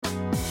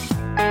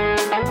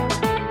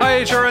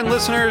HRN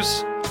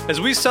listeners.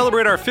 As we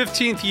celebrate our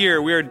 15th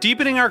year, we are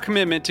deepening our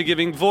commitment to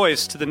giving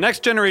voice to the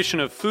next generation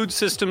of food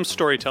systems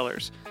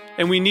storytellers,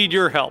 and we need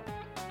your help.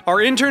 Our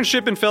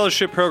internship and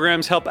fellowship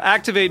programs help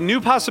activate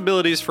new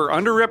possibilities for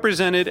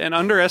underrepresented and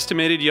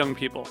underestimated young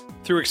people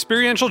through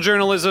experiential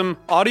journalism,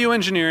 audio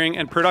engineering,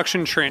 and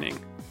production training.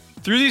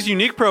 Through these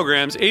unique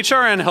programs,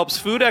 HRN helps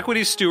food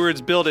equity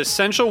stewards build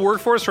essential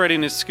workforce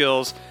readiness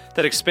skills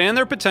that expand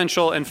their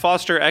potential and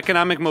foster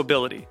economic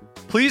mobility.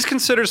 Please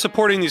consider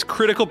supporting these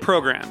critical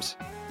programs.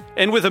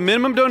 And with a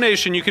minimum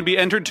donation, you can be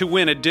entered to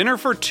win a dinner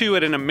for two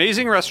at an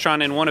amazing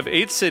restaurant in one of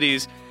 8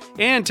 cities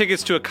and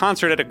tickets to a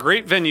concert at a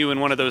great venue in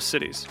one of those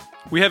cities.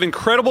 We have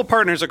incredible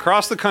partners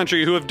across the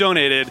country who have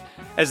donated,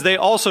 as they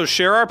also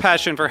share our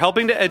passion for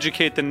helping to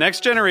educate the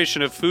next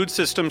generation of food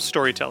systems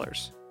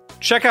storytellers.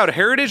 Check out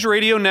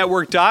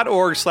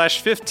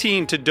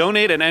heritageradionetwork.org/15 to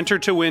donate and enter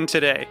to win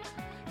today.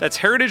 That's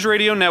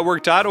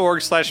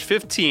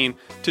heritageradionetwork.org/15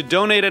 to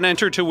donate and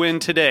enter to win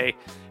today.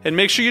 And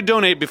make sure you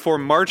donate before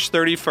March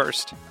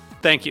 31st.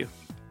 Thank you.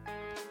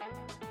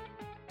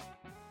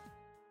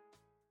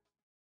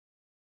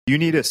 You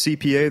need a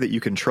CPA that you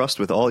can trust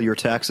with all your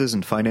taxes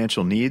and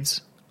financial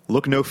needs?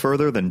 Look no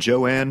further than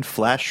Joanne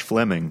Flash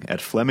Fleming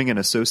at Fleming &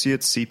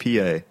 Associates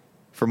CPA.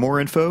 For more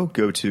info,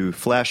 go to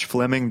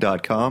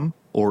flashfleming.com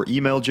or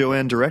email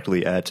Joanne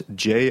directly at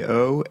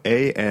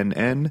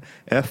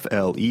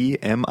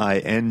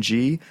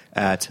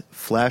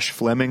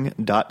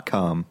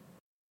joannfleming@flashfleming.com.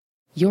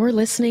 You're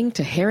listening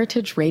to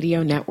Heritage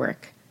Radio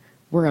Network.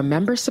 We're a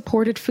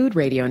member-supported food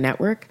radio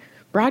network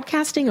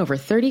broadcasting over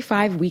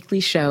 35 weekly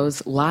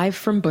shows live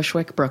from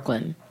Bushwick,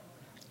 Brooklyn.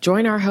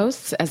 Join our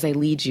hosts as they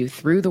lead you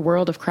through the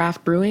world of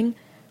craft brewing,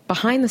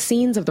 behind the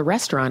scenes of the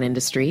restaurant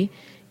industry,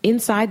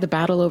 inside the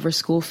battle over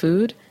school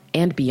food,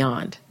 and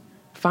beyond.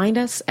 Find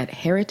us at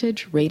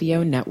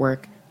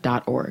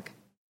heritageradionetwork.org.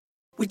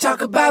 We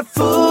talk about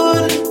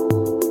food,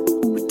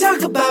 we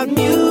talk about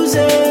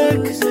music,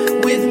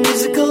 with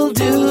musical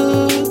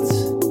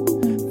dudes,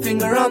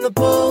 finger on the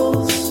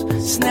pulse,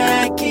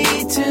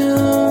 snacky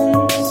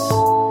tunes.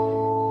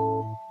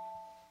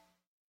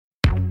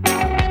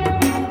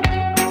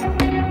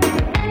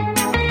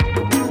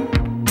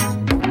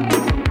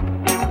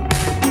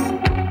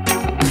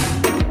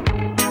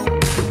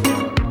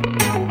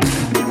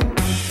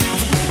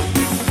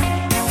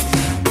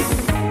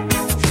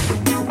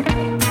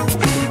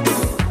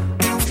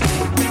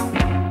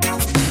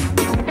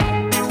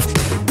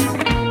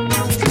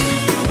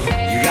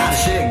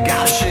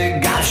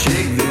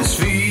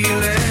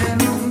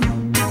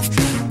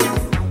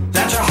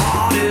 That your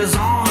heart is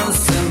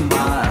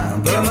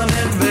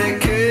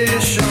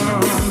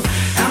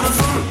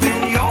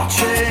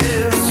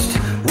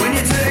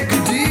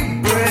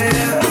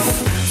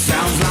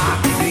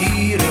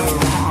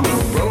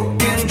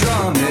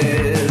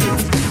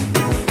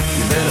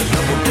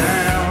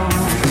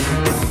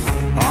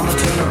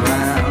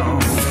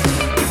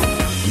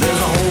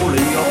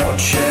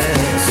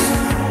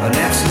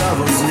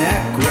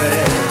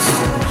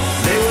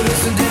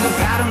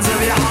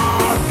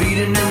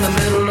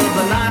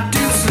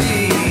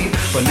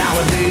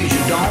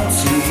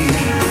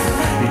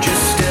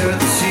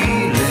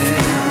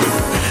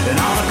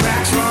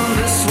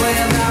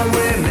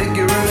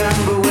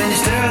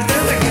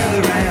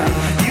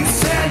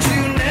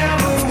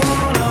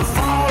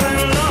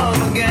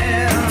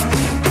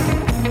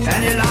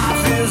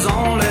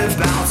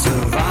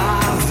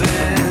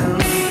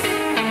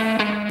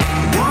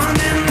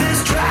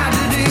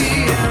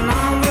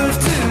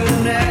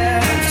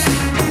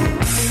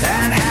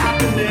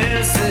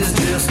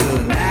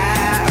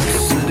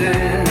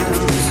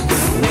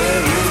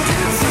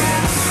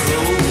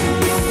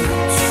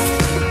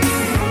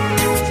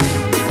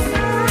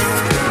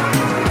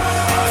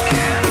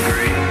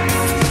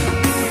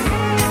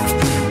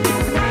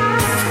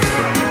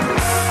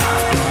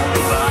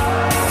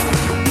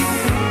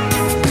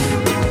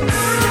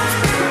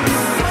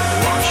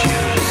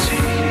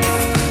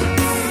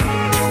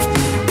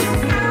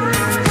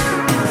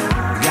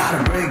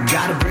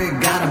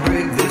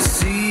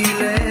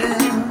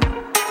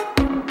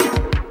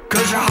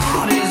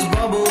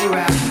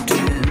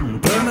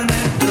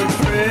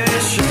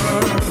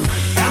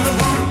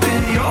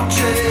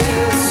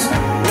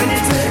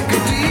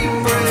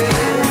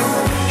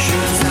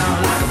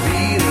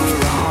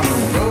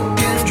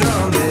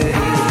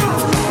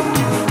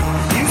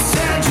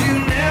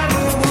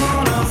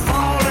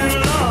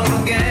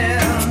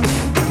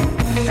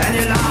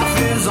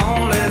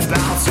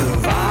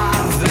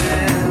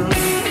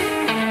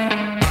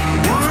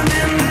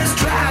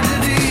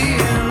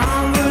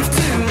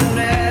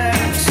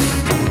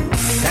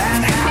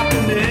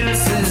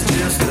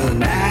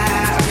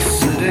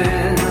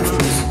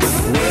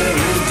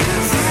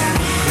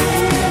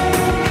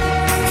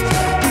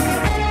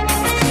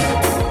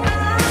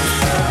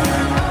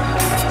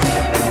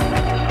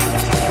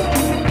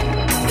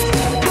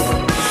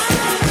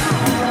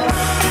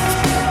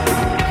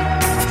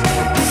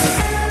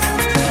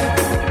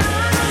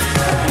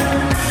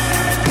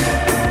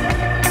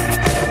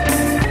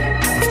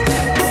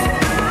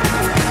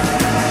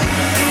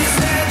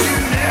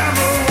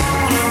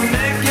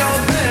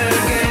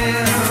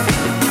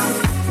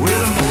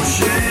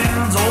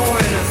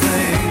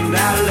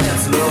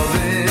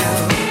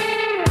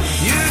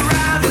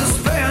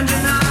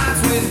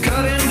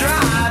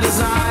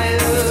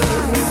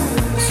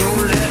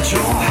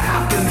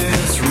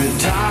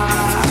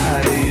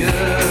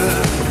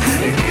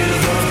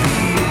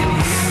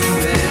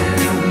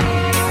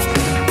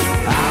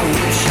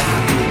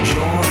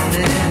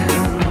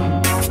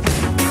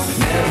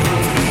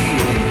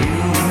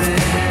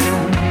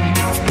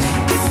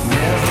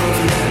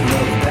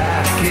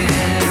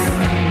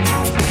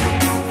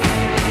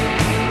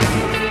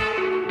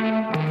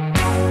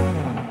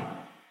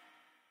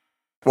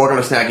Welcome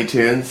to Snacky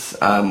Tunes.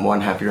 I'm one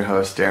half your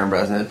host, Darren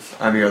Bresnitz.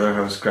 I'm your other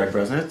host, Greg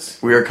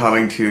Bresnitz. We are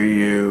coming to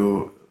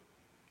you,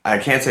 I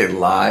can't say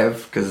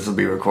live because this will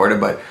be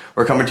recorded, but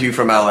we're coming to you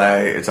from LA.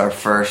 It's our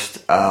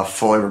first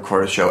fully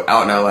recorded show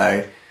out in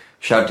LA.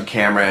 Shout out to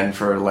Cameron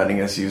for letting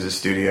us use the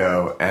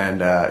studio,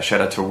 and shout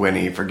out to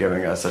Winnie for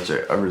giving us such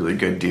a really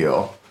good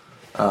deal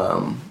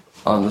on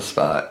the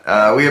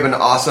spot. We have an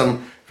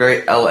awesome,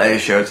 very LA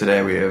show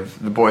today. We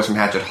have the boys from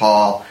Hatchet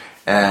Hall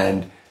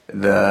and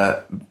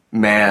the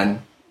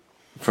man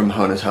from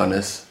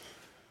Honus.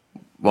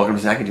 Welcome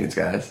to Snacky Tunes,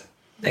 guys.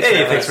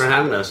 Thanks for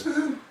having us.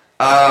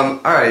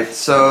 Alright,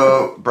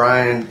 so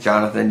Brian,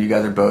 Jonathan, you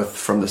guys are both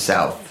from the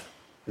South.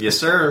 Yes,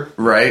 sir.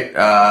 Right?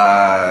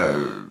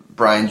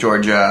 Brian,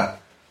 Georgia,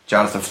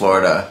 Jonathan,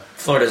 Florida.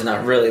 Florida's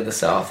not really the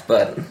South,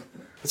 but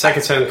It's like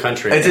its own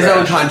country. It's its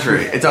own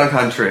country. Its own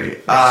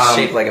country. it's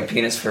shaped like a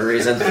penis for a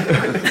reason.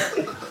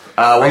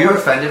 Are you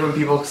offended when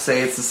people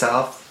say it's the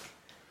South?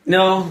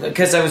 No,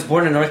 because I was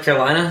born in North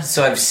Carolina,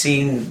 so I've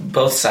seen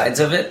both sides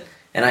of it,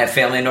 and I have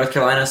family in North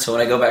Carolina, so when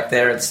I go back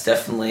there, it's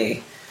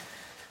definitely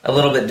a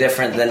little bit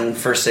different than,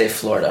 first, say,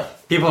 Florida.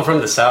 People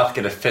from the South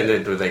get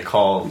offended when they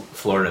call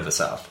Florida the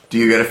South. Do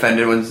you get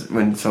offended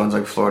when someone's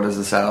like Florida's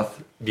the South?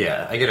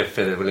 Yeah, I get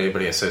offended when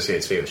anybody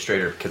associates me with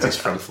Strader because he's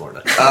from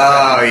Florida.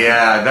 Oh,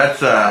 yeah.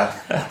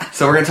 That's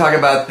so we're going to talk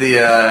about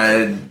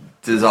the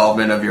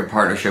dissolvement of your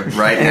partnership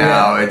right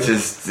now.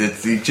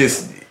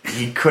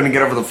 He couldn't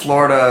get over the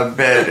Florida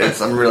bit.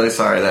 I'm really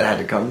sorry that had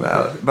to come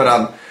out.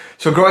 But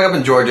so growing up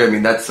in Georgia, I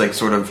mean, that's like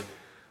sort of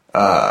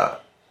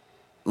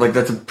like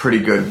that's a pretty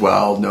good,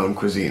 well-known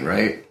cuisine,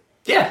 right?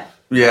 Yeah.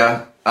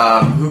 Yeah.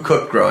 Who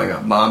cooked growing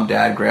up? Mom,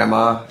 dad,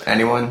 grandma,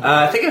 anyone?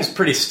 I think it was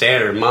pretty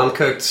standard. Mom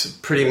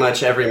cooked pretty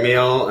much every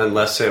meal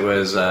unless it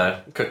was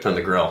cooked on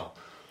the grill.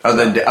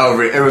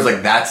 It was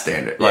like that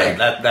standard. Like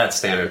that's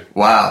standard.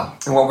 Wow.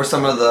 And what were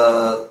some of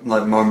the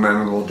more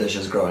memorable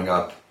dishes growing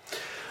up?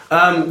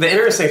 The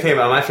interesting thing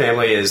about my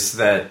family is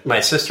that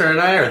my sister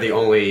and I are the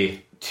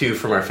only two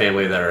from our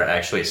family that are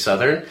actually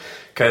Southern.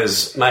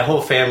 Because my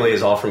whole family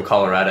is all from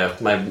Colorado.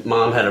 My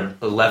mom had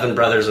 11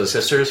 brothers and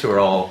sisters who are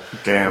all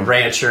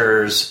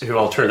ranchers, who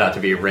all turned out to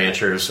be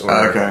ranchers,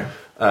 or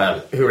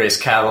who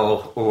raised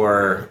cattle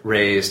or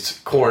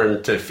raised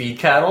corn to feed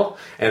cattle.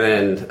 And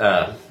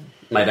then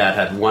my dad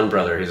had one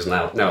brother who's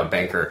now a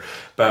banker.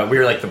 But we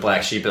were like the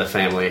black sheep of the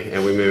family,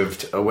 and we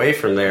moved away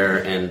from there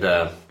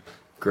and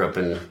grew up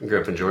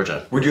in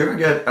Georgia. Would you ever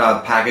get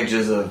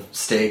packages of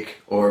steak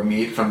or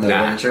meat from the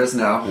ranchers?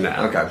 No?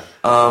 No. Okay.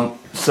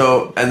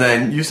 So, and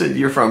then you said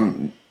you're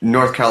from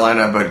North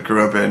Carolina, but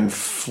grew up in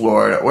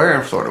Florida. Where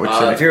in Florida? Which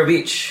city? Vero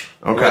Beach.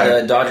 Okay.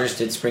 Where the Dodgers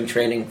did spring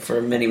training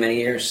for many, many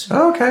years.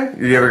 Oh, okay.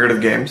 You ever go to the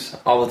games?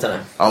 All the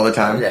time. All the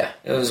time? Yeah.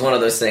 It was one of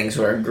those things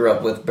where I grew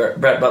up with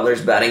Brett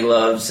Butler's batting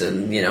gloves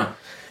and,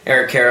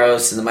 Eric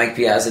Karros and the Mike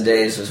Piazza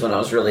days was when I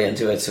was really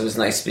into it. So it was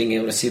nice being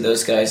able to see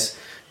those guys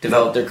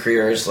develop their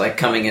careers, like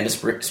coming into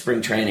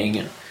spring training.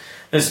 And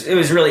it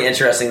was really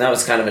interesting. That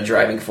was kind of a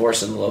driving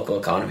force in the local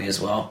economy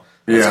as well.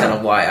 That's kind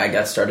of why I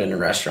got started in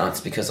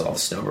restaurants, because of all the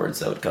snowbirds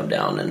that would come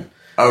down. And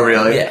oh,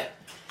 really? Yeah.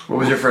 What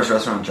was your first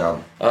restaurant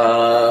job?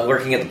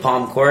 Working at the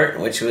Palm Court,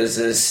 which was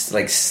this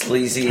like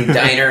sleazy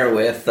diner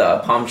with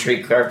palm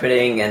tree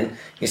carpeting, and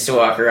used to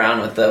walk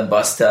around with the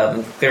bus tub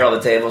and clear all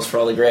the tables for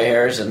all the gray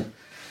hairs, and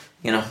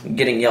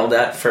getting yelled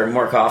at for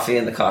more coffee,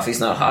 and the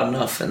coffee's not hot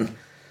enough, and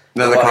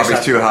then the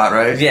coffee's too hot,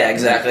 right? Yeah,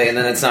 exactly. And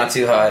then it's not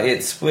too hot.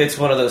 It's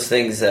one of those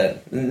things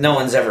that no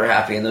one's ever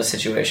happy in those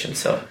situations.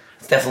 So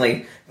it's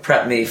definitely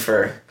prepped me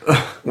for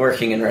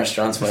working in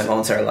restaurants my whole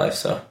entire life.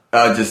 So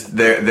just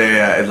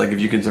they like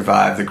if you can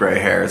survive the gray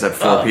hairs at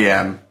 4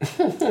 p.m.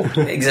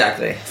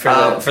 Exactly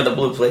for the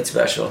blue plate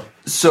special.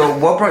 So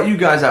what brought you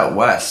guys out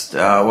west?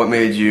 What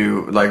made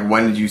you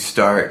when did you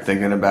start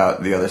thinking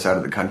about the other side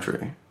of the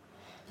country?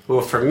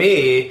 Well, for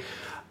me,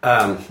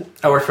 I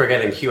worked for a guy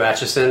named Hugh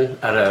Atchison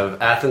out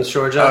of Athens,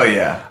 Georgia. Oh,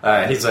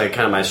 yeah. He's like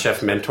kind of my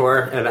chef mentor,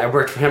 and I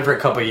worked for him for a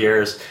couple of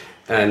years,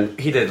 and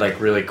he did like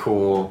really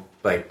cool,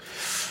 like,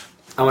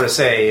 I want to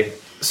say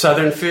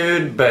Southern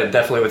food, but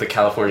definitely with a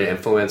California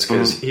influence,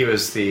 because he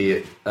was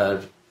the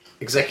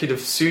executive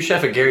sous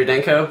chef at Gary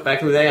Denko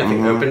back in the day, I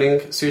think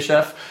opening sous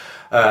chef.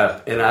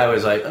 And I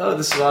was like, oh,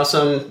 this is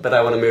awesome, but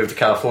I want to move to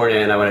California,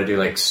 and I want to do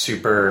like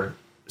super,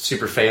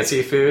 super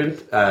fancy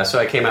food. So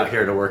I came out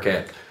here to work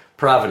at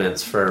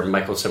Providence for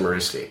Michael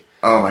Cimarusti.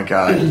 Oh my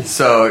god.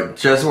 So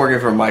just working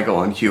for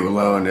Michael and Hugh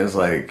alone is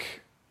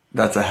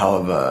that's a hell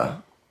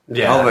of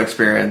an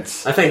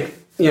experience. I think,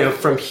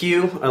 from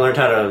Hugh, I learned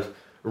how to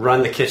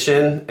run the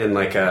kitchen in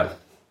like a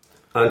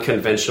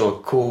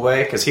unconventional, cool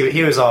way, because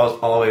he was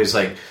always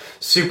like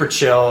super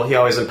chill. He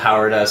always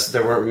empowered us.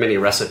 There weren't many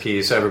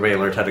recipes, so everybody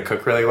learned how to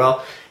cook really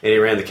well. And he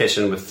ran the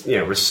kitchen with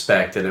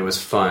respect, and it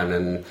was fun,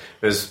 and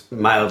it was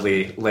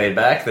mildly laid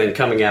back. Then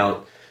coming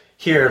out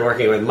here and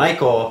working with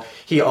Michael,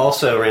 he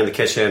also ran the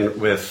kitchen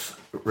with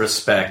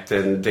respect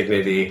and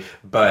dignity,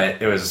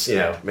 but it was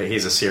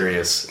he's a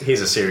serious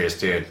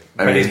dude.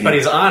 But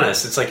he's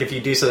honest. It's like if you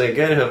do something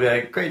good, he'll be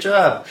like, great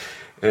job.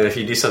 And if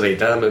you do something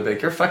dumb, it'd be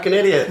like, you're a fucking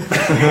idiot.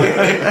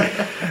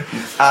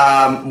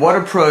 What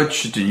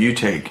approach do you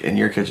take in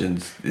your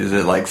kitchens? Is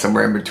it like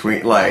somewhere in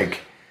between? Like,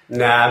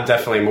 Nah, I'm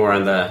definitely more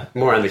on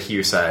the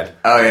Hugh side.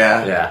 oh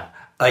yeah, Yeah.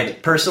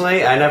 Like,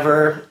 personally, I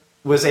never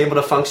was able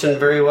to function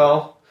very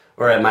well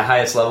or at my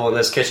highest level in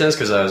this kitchens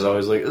because I was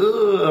always like,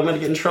 ooh, I'm going to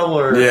get in trouble,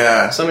 or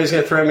somebody's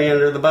going to throw me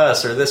under the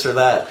bus, or this or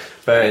that.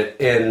 But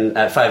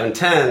at 5 and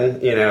 10,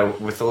 you know,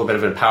 with a little bit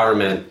of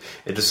empowerment,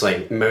 it just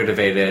like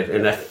motivated.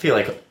 And I feel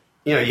like,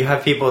 you know, you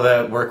have people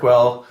that work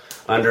well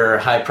under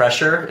high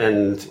pressure,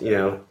 and, you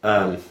know,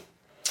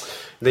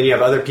 then you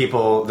have other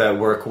people that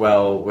work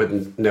well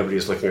when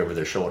nobody's looking over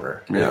their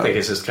shoulder. Yeah. I think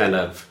it's just kind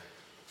of,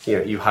 you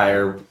know, you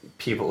hire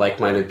people,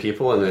 like-minded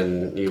people, and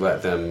then you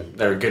let them,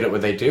 they're good at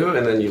what they do,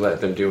 and then you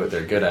let them do what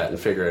they're good at and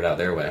figure it out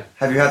their way.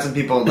 Have you had some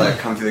people that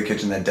come through the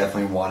kitchen that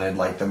definitely wanted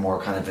like the more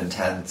kind of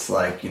intense,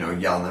 like, you know,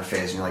 yell in their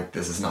face and you're like,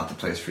 this is not the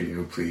place for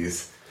you,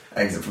 please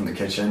exit from the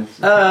kitchen?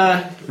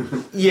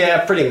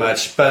 Yeah, pretty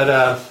much.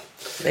 But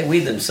They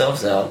weed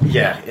themselves out.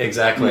 yeah,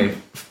 exactly.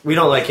 We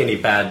don't like any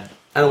bad,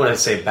 I don't want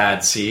to say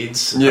bad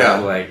seeds. Yeah.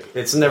 Like,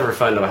 it's never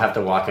fun to have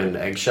to walk on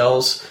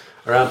eggshells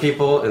around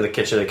people in the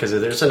kitchen because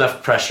there's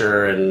enough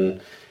pressure,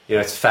 and, you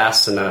know, it's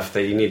fast enough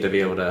that you need to be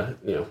able to,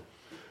 you know,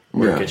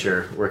 work at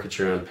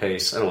your own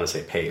pace. I don't want to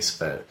say pace,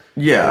 but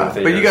Yeah,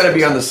 but you got to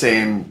be on the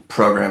same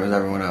program as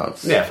everyone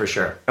else. Yeah, for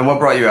sure. And what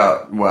brought you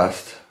out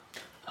west?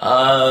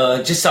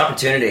 Just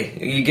opportunity.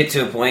 You get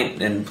to a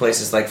point in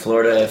places like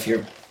Florida, if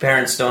your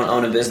parents don't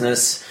own a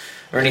business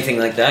or anything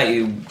like that,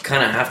 you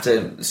kind of have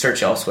to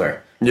search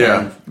elsewhere.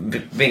 Yeah.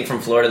 And being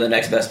from Florida, the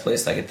next best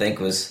place I could think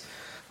was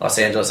Los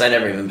Angeles. I'd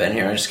never even been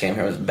here. I just came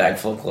here with a bag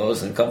full of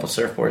clothes and a couple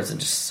surfboards and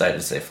just decided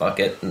to say fuck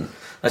it and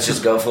let's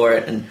just go for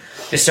it. And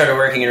just started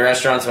working in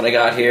restaurants when I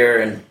got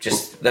here, and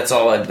just that's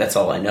all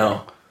I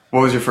know.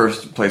 What was your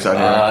first place out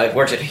here? I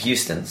worked at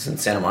Houston's in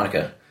Santa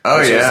Monica. Oh,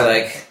 which yeah. was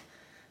like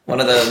one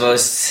of the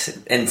most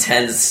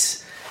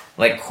intense,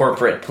 like,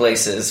 corporate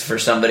places for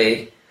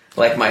somebody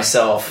like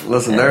myself.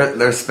 Listen,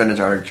 their spinach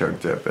artichoke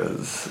dip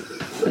is,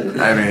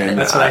 I mean...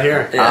 That's what I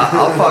hear.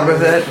 I'll fuck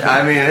with it.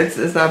 I mean, it's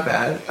not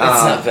bad. It's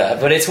not bad,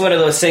 but it's one of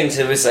those things.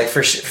 It was like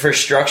for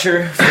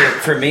structure,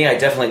 for me, I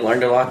definitely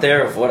learned a lot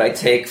there of what I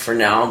take for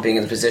now, being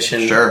in the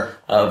position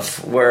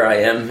of where I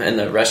am in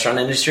the restaurant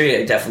industry.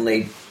 I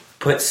definitely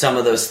put some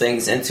of those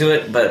things into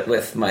it, but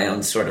with my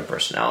own sort of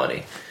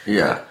personality.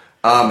 Yeah.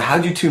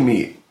 How'd you two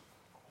meet?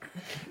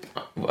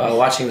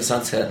 Watching the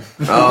sunset.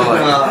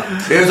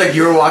 Oh, it was like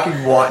you were walking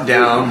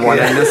down one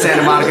end of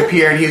Santa Monica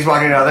Pier and he was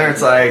walking another.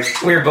 It's like...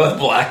 We were both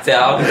blacked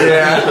out.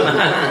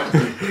 Yeah.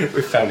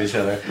 We found each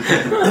other.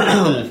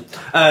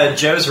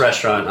 Joe's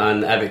restaurant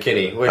on Abbot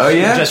Kinney, which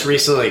just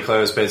recently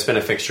closed, but it's been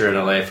a fixture in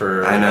LA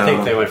for, I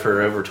think they went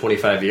for over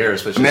 25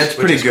 years, which is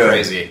pretty good.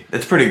 Crazy.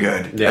 It's pretty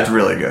good. Yeah. That's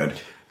really good.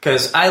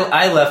 Because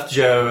I left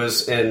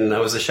Joe's, and I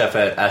was a chef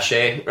at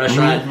Hatchet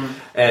restaurant,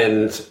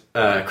 and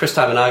Chris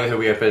Tabanaga, who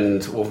we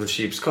opened Wolf and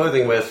Sheep's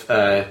Clothing with,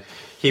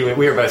 we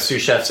were both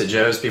sous chefs at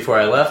Joe's before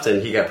I left,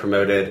 and he got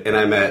promoted, and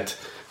I met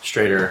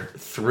Strader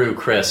through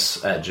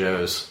Chris at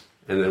Joe's,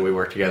 and then we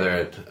worked together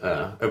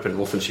at opened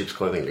Wolf and Sheep's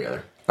Clothing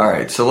together. All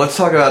right, so let's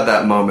talk about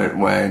that moment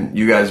when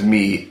you guys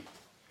meet,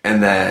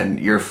 and then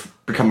you're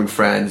becoming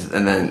friends,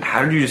 and then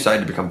how did you decide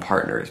to become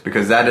partners?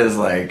 Because that is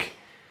like,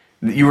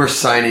 you were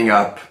signing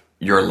up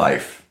your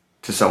life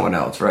to someone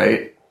else,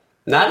 right?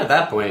 Not at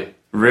that point.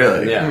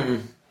 Really? Yeah.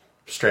 Mm-hmm.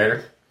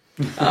 Strader?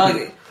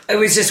 It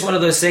was just one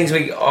of those things.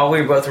 We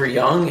both were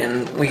young,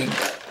 and we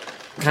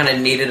kind of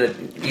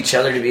needed each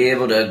other to be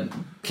able to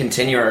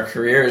continue our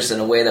careers in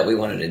a way that we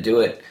wanted to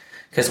do it.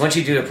 Because once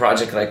you do a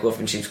project like Wolf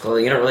and Sheep's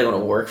Clothing, you don't really want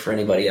to work for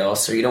anybody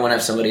else, or you don't want to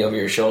have somebody over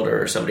your shoulder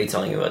or somebody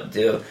telling you what to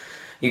do.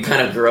 You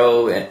kind of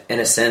grow in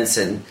a sense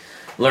and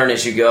learn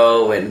as you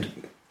go, and,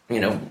 you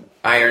know,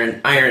 iron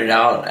it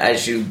out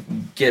as you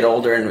get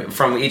older. And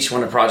from each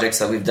one of the projects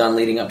that we've done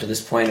leading up to this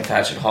point of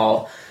Hatchet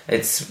Hall,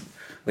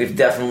 we've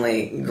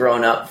definitely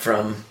grown up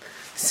from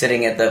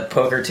sitting at the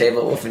poker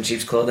table at Wolf and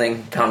Sheep's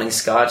Clothing, pounding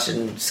scotch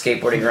and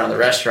skateboarding around the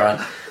restaurant.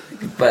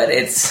 But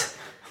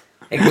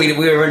we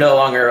were no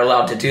longer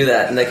allowed to do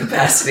that in the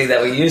capacity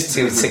that we used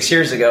to 6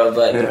 years ago.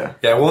 But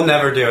yeah, we'll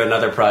never do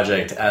another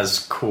project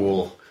as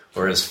cool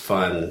or as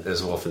fun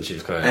as Wolf and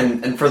Sheep's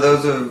Clothing. And for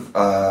those of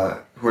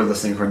who are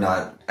listening who are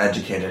not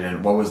educated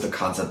in, what was the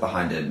concept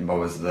behind it, and what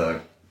was the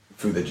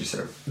food that you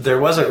served? There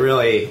wasn't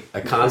really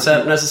a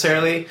concept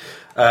necessarily.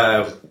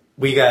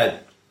 We got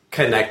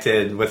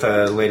connected with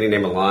a lady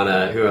named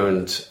Alana who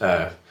owned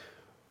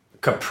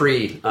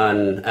Capri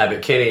on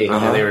Abbot Kinney,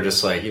 and they were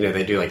just like, you know,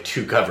 they do like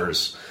 2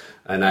 covers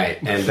a night,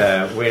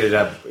 and we ended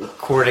up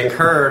courting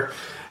her.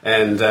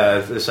 And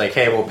it's like,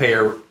 hey, we'll pay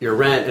your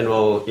rent, and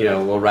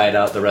we'll ride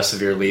out the rest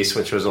of your lease,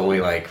 which was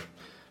only like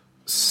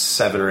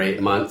 7 or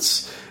 8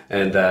 months.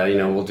 And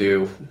we'll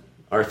do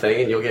our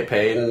thing, and you'll get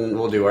paid, and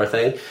we'll do our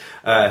thing.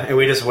 And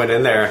we just went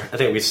in there. I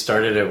think we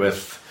started it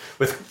with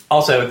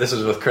also, this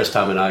was with Chris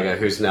Tamanaga,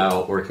 who's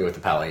now working with the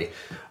Pally.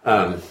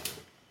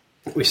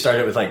 We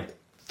started with like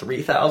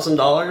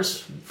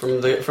 $3,000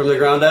 from the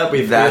ground up.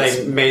 We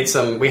made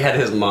some. We had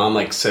his mom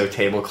like sew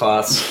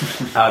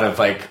tablecloths out of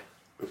like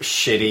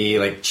shitty,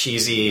 like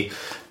cheesy,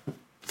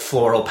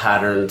 floral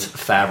patterned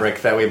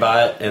fabric that we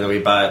bought, and then we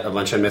bought a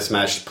bunch of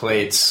mismatched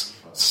plates,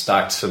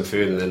 stocked some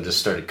food, and then just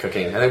started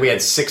cooking. And then we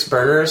had 6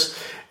 burners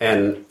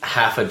and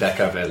half a deck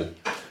oven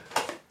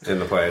in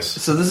the place.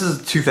 So this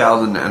is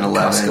 2011.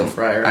 Costco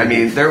fryer. I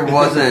mean, there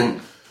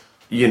wasn't,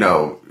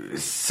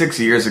 6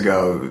 years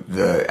ago,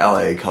 the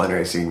LA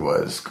culinary scene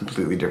was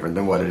completely different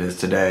than what it is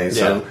today.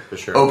 So Yeah, for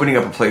sure. Opening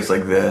up a place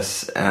like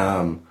this,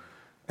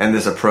 and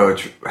this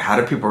approach, how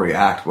did people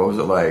react? What was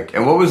it like?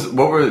 And what were some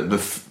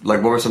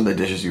of the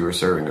dishes you were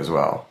serving as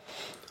well?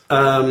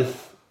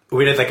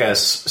 We did like a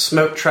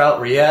smoked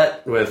trout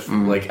rillette with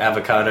like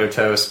avocado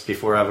toast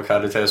before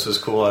avocado toast was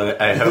cool.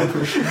 I hope.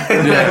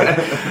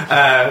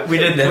 We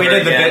did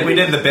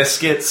the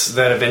biscuits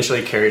that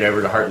eventually carried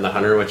over to Heart and the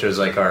Hunter, which was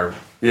like our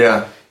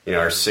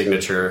our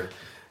signature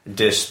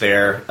dish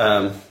there.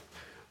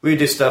 We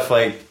do stuff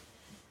like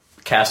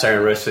cast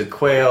iron roasted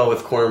quail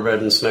with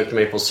cornbread and smoked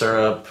maple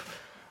syrup.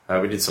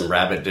 We did some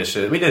rabbit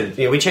dishes. We did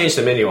we changed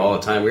the menu all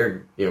the time.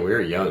 We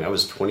were young. I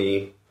was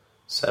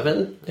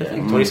 27, I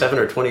think 27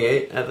 or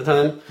 28 at the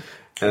time.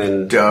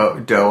 And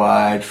then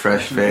doe-eyed,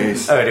 fresh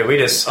face. Oh, dude,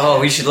 we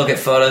should look at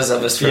photos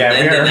of us from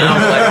then and now.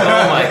 Like,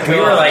 oh my god, we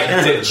were like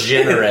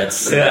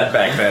degenerates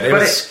back then. It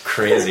was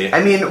crazy.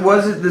 I mean,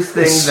 was it this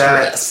thing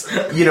that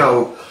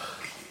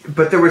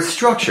but there was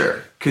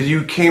structure because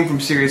you came from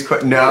serious.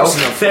 No,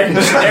 there's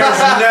no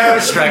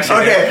structure.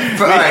 Okay,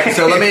 all right.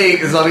 So let me.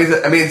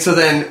 I mean, so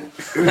then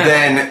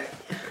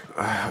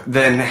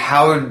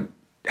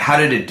how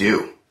did it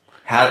do?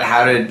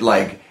 How did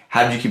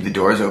you keep the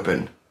doors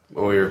open?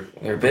 Well, we were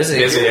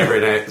busy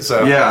every night.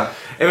 So yeah,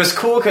 it was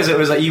cool because it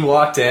was like you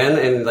walked in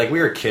and like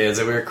we were kids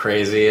and we were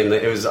crazy and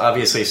it was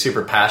obviously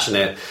super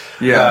passionate.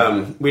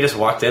 Yeah, we just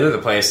walked into the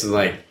place and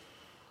like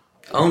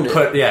owned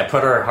it.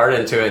 Put our heart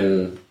into it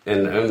and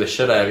owned the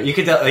shit out of it. You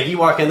could tell, like you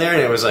walk in there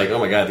and it was like, oh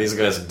my god, these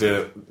guys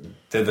did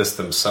this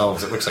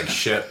themselves. It looks like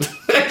shit.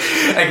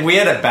 Like we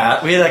had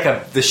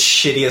the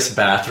shittiest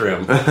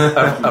bathroom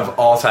of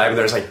all time.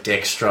 There's like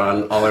dicks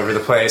drawn all over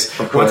the place.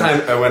 One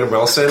time Owen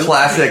Wilson,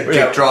 classic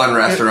dick drawn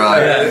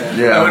restaurant.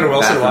 Owen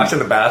Wilson walked in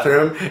the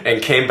bathroom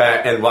and came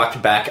back and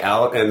walked back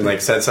out and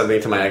like said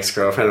something to my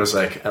ex-girlfriend. Was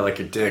like, I like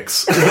your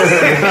dicks. It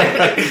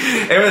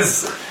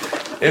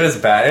was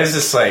bad. It was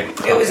just like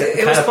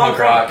it was punk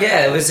rock.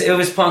 Yeah, it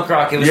was punk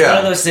rock. It was one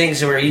of those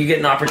things where you get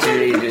an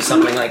opportunity to do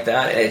something like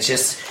that. It's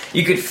just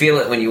you could feel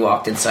it when you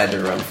walked inside the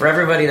room. For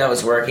everybody that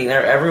was working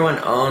there, everyone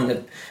owned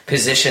the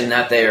position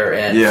that they were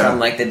in. Yeah. From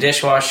like the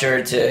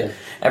dishwasher to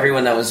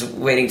everyone that was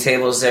waiting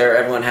tables there.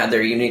 Everyone had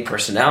their unique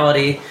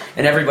personality,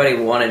 and everybody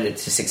wanted it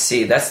to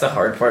succeed. That's the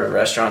hard part of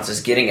restaurants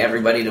is getting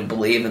everybody to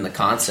believe in the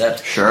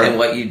concept and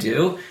what you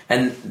do.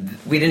 And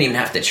we didn't even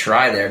have to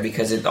try there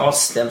because it all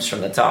stems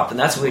from the top, and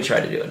that's what we try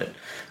to do in it.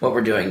 What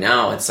we're doing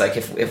now, it's like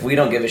if we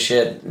don't give a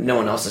shit, no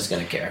one else is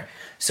going to care.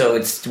 So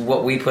it's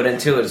what we put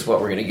into it is what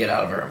we're going to get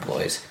out of our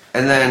employees.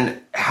 And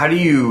then how do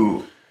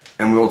you,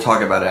 and we'll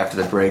talk about it after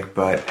the break,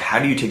 but how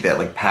do you take that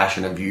like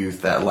passion of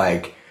youth that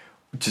like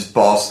just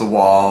balls to the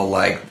wall,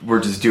 like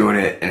we're just doing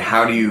it, and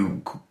how do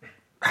you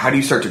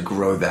start to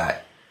grow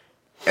that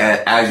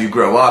as you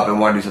grow up and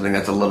want to do something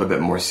that's a little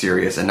bit more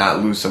serious and not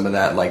lose some of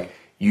that like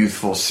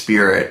youthful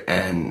spirit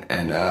and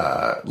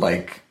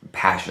like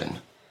passion?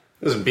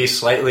 Just be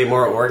slightly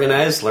more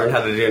organized, learn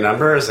how to do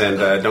numbers, and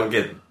don't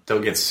get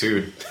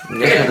sued.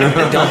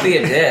 Yeah, don't be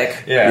a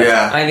dick.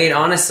 Yeah. I mean,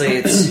 honestly,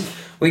 it's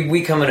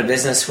we come in a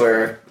business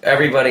where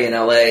everybody in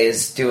LA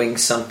is doing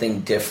something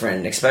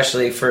different.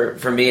 Especially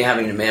for me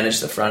having to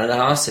manage the front of the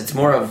house, it's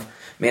more of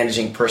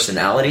managing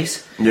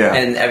personalities. Yeah,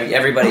 and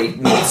everybody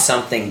needs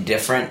something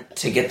different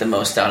to get the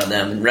most out of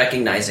them. And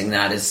recognizing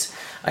that is,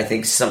 I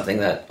think, something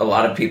that a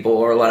lot of people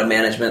or a lot of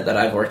management that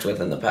I've worked with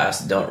in the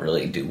past don't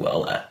really do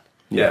well at.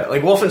 Yeah,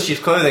 like Wolf and Sheep's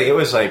Clothing, it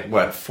was like,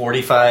 what,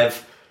 45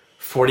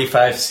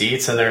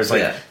 seats, and there's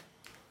like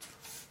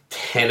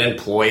 10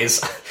 employees.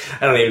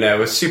 I don't even know. It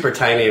was super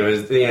tiny. It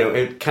was,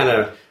 it kind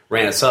of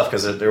ran itself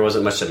because there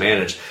wasn't much to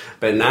manage.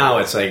 But now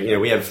it's like,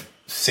 we have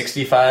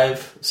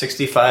 65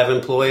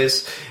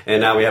 employees, and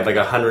now we have like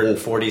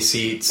 140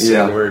 seats,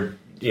 and we're,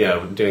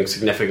 doing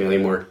significantly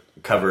more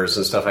covers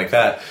and stuff like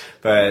that.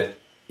 But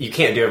you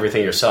can't do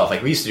everything yourself.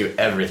 Like, we used to do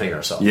everything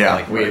ourselves. Yeah.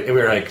 Like, we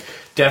were like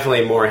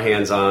definitely more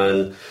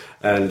hands-on.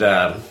 And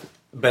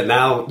but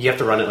now you have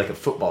to run it like a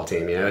football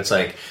team. It's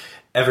like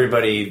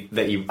everybody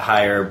that you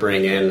hire,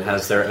 bring in,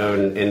 has their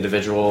own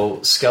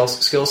individual skill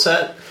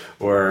set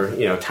or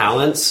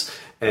talents,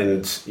 and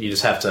you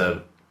just have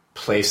to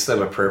place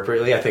them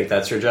appropriately. I think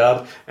that's your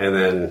job, and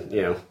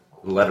then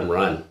let them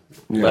run,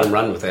 let them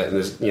run with it,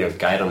 and just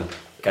guide them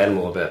a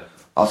little bit.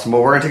 Awesome.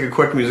 Well, we're gonna take a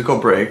quick musical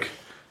break,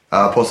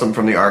 pull something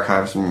from the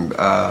archives from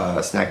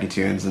Snacky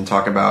Tunes, and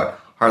talk about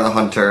Heart of the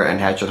Hunter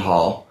and Hatchet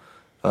Hall.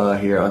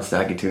 Here on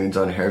Snacky Tunes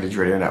on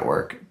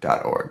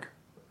heritageradionetwork.org.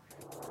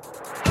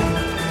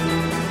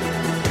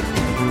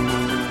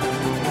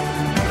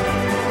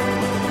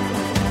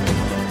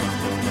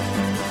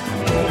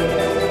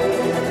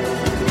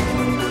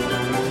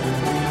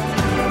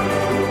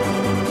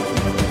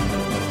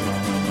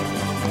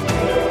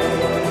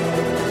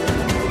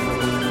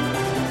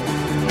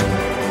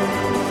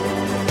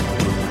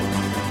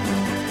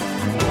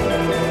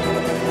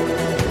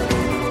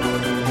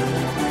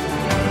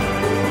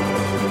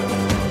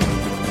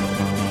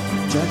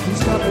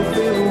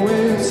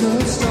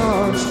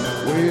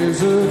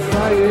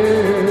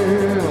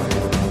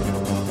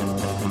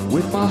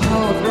 with my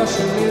heart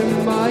rushing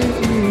in my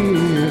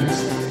ears.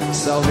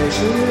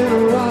 Salvation in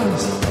her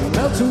eyes,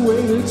 melt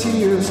away the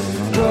tears.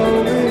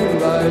 Blow me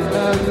light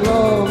and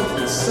love,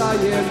 sigh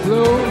and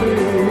blow me.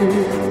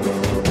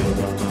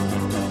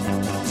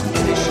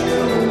 Temptation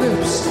in her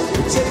lips,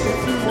 we take a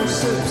few more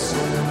sips.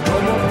 No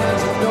more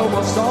panting, no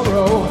more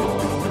sorrow.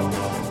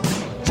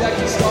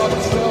 Jackie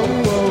started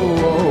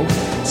slow,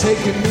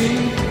 taking me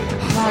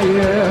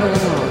higher.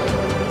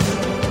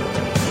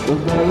 The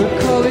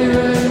melancholy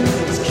rain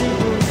is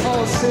keeping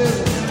us in.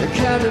 The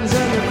cannons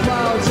and the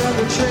clouds and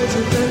the trains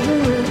are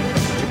lingering.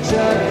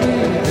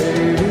 Jackie,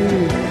 baby,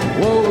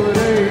 whoa, it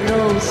ain't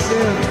no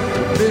sin.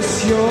 Miss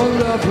your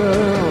lover,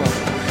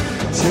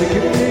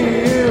 taking me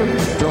in.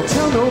 Don't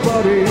tell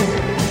nobody,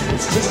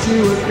 it's just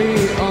you and me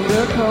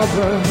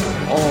undercover.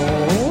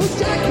 Oh,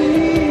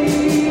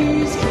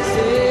 Jackie's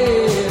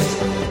kisses,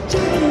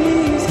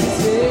 Jackie's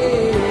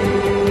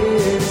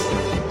kisses,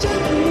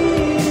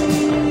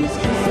 Jackie's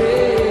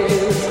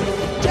kisses,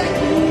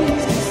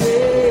 Jackie's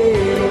kisses,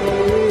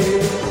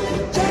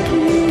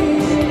 Jackie's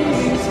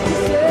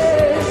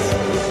kisses,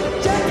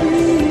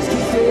 Jackie's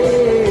kisses,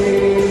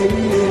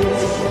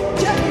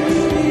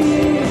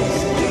 Jackie's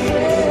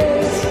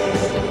kisses,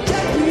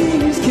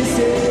 Jackie's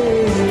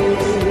kisses.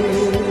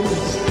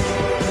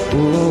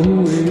 Will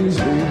always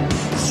be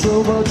so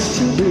much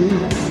to me.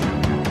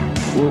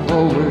 Will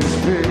always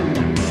be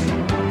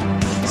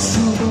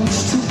so much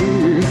to me.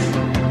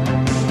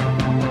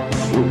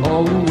 Will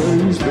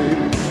always be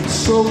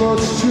so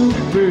much to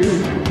me.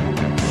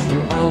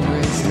 Will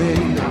always be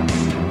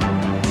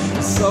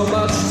so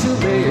much to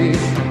me.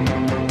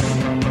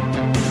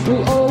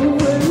 Will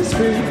always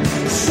be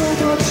so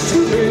much to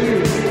me.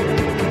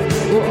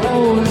 Will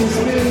always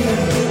be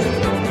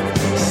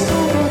so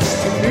much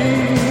to me.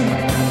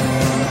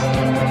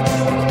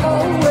 Will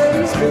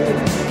always be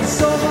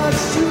so much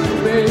to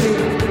me.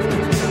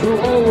 Will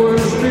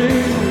always be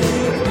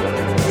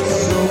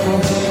so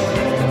much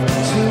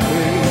to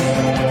me.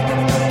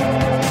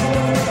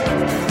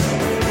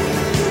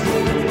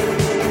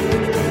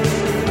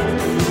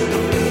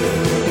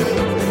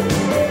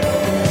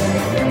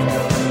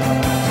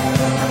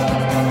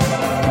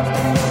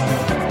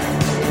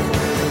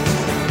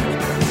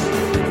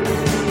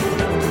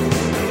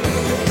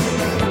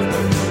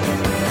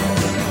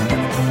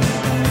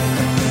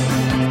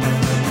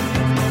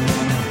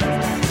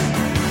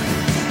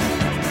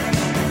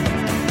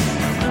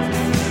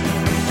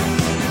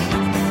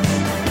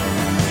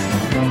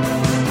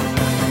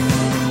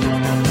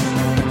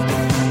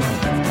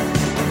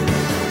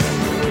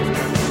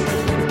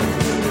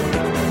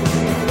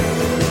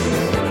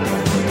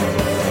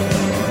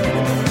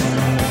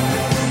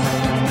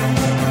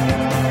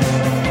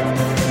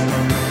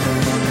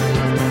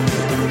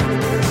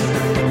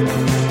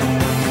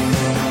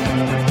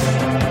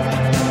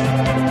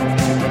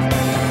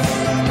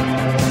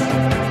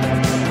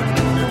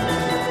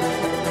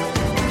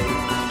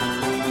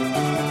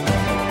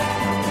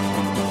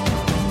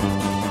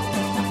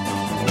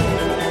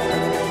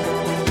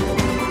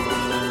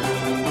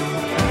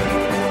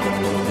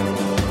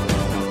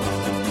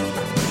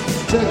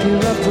 Jackie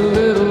left a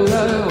little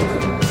love,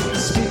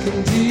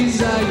 speaking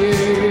desire.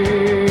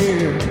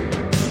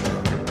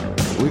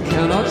 We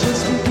cannot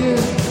just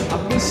forget, I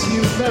miss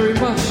you very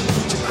much.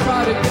 To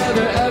cry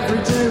together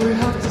every day, we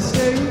have to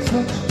stay in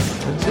touch.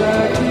 And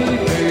Jackie,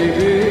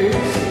 baby,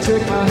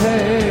 take my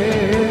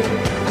hand,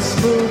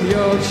 smooth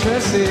your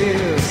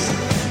tresses.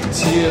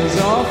 Tears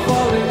are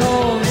falling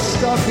on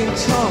stocking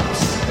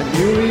tops, and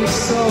newly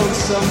sewn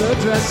summer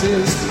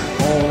dresses.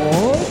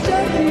 Oh,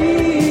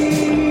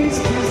 Jackie's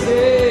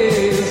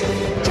kisses,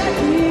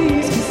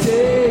 Jackie's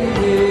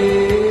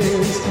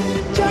kisses,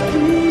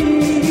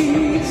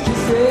 Jackie's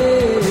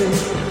kisses,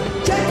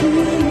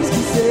 Jackie's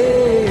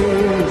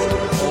kisses.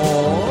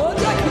 Oh,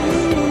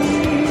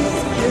 Jackie's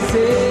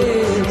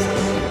kisses,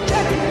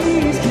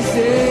 Jackie's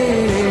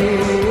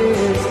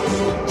kisses,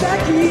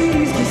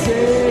 Jackie's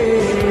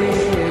kisses,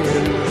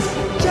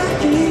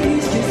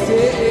 Jackie's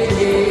kisses.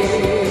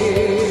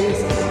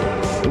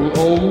 Will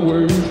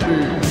always be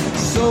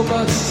so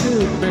much to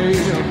me.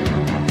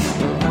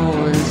 Will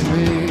always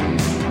be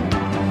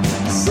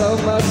so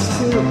much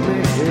to me.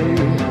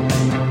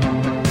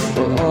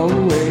 Will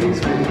always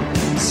be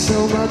so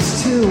much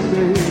to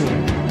me.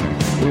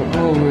 Will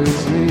always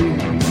be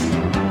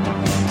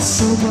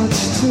so much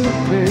to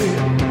me.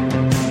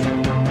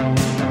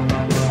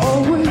 Will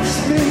always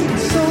be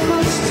so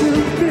much to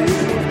me.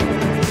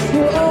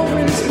 Will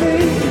always be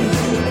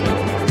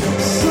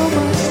so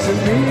much to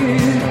me.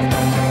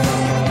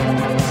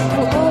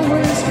 Will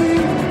always be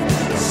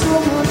so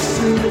much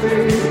to me.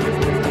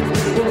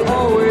 Will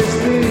always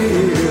be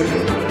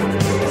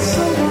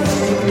so much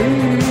to me.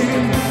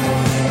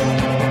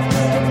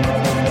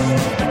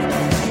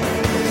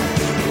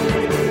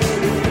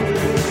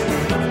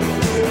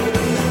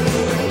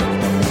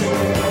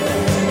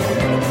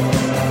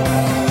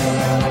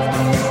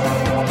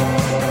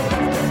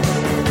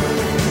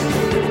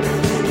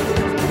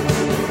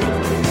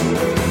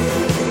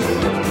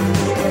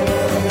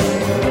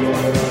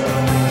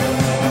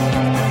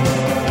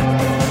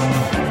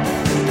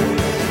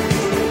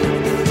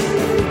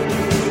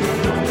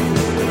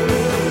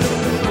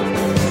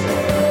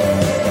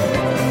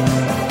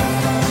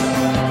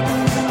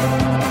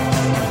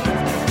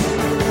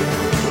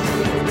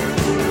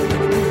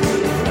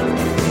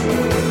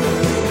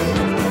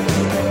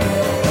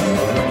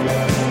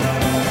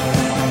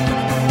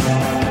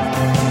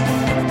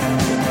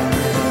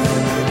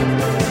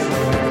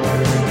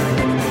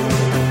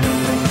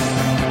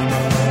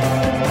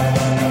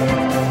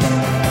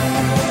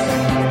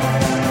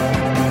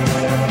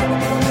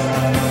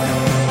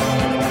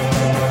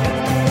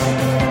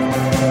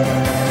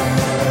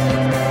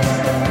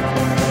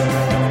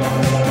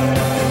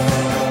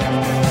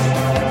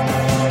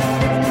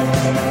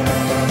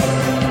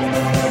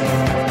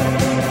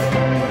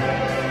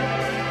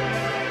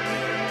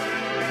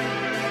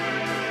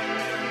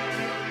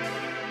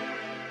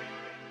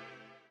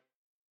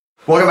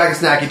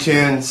 Snacky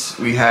Tunes.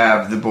 We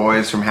have the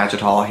boys from Hatchet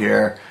Hall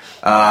here.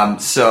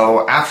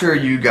 So after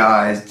you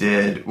guys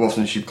did Wolf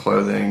in Sheep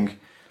Clothing,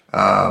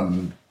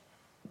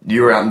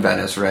 you were out in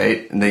Venice,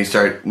 right? And then you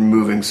start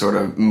moving sort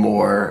of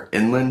more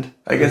inland,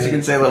 I guess you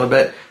can say a little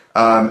bit.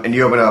 And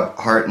you open up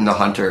Heart and the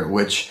Hunter,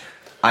 which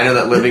I know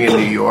that living in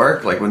New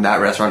York, like when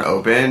that restaurant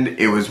opened,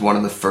 it was one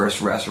of the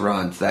first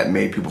restaurants that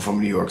made people from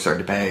New York start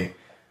to pay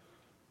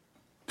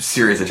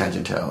serious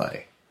attention to LA.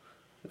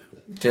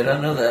 Did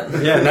I know that?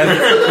 Yeah,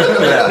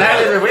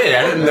 neither did we.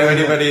 I didn't know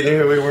anybody knew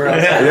who we were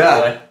outside.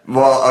 Yeah.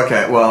 Well,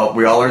 okay. Well,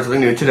 we all learned something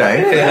new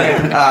today.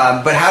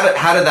 But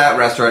how did that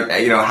restaurant?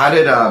 How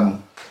did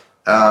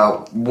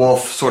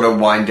Wolf sort of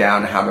wind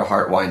down? How did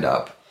Heart wind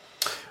up?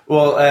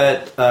 Well,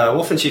 at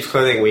Wolf and Sheep's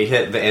Clothing, we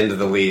hit the end of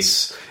the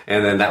lease,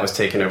 and then that was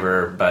taken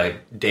over by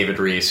David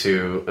Reese,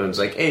 who owns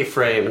like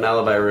A-Frame and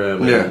Alibi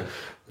Room, and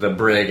the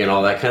Brig, and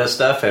all that kind of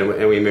stuff. And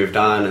we moved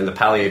on, and the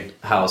Pally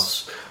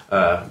House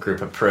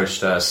group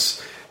approached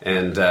us,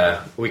 and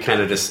we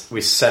kind of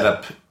we set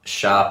up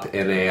shop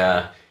in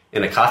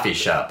a coffee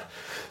shop.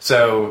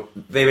 So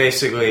they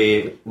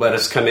basically let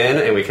us come in,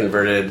 and we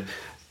converted,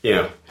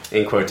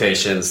 in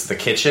quotations, the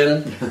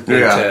kitchen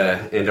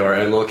into our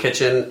own little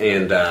kitchen,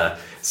 and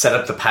set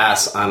up the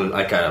pass on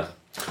like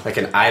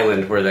an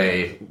island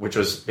which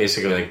was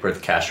basically like where the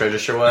cash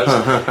register was,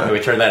 and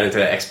we turned that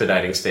into an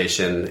expediting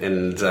station,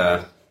 and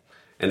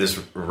just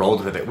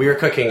rolled with it. We were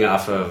cooking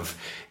off of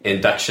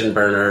induction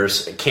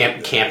burners,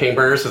 camping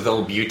burners with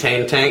little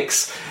butane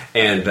tanks,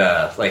 and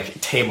like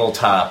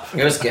tabletop.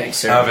 It was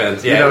gangster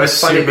ovens. Yeah, it's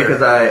funny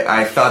because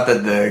I thought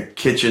that the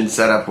kitchen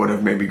setup would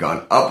have maybe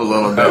gone up a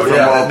little bit. It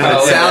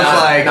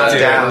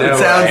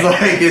sounds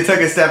like it took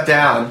a step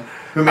down.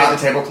 Who made the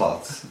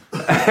tablecloths?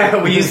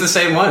 We used the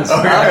same ones.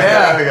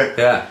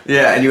 Yeah,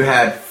 and you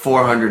had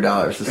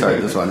 $400 to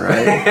start this one,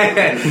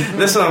 right?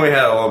 This one we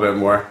had a little bit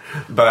more,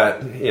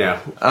 but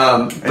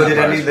but did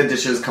any of the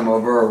dishes come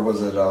over, or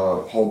was it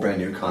a whole brand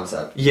new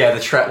concept? Yeah, the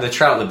trout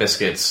and the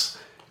biscuits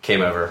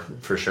came over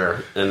for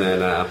sure, and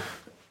then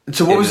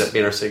so what was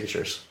being our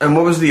signatures? And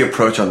what was the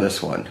approach on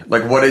this one?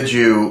 Like, what did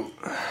you?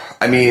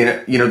 I mean,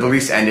 the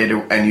lease ended,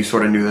 and you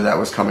sort of knew that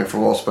was coming for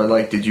Wolves, but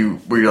like, were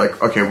you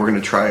like, okay, we're going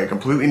to try a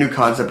completely new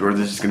concept, or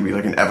this is going to be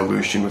like an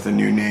evolution with a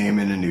new name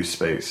and a new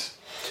space?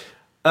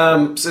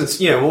 Since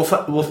Wolf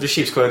the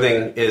Sheep's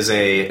Clothing is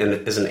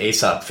an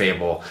Aesop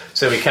fable,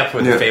 so we kept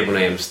with the fable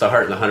names. The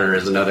Heart and the Hunter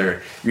is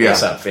another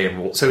Aesop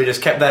fable, so we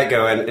just kept that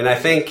going. And I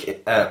think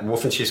at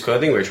Wolf and Sheep's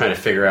Clothing, we were trying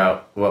to figure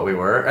out what we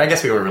were. I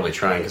guess we weren't really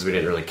trying because we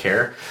didn't really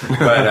care,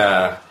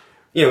 but.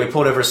 We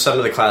pulled over some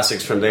of the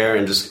classics from there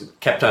and just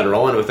kept on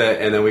rolling with it.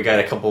 And then we got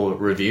a couple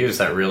of reviews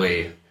that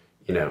really,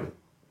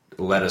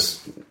 let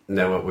us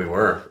know what we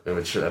were,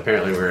 which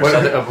apparently we were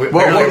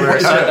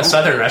a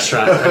southern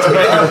restaurant.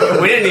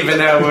 We didn't even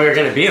know we were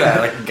going to be that.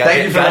 Like,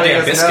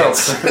 goddamn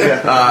biscuits.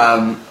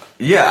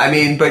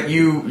 But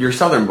you're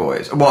Southern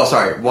boys. Well,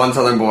 sorry, one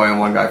Southern boy and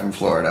one guy from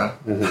Florida.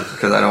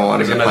 Because I don't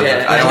want to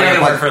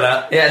work for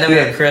that. Yeah, and then we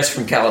had Chris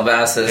from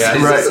Calabasas. Yeah,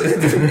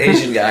 who's an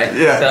Asian guy.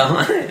 Yeah.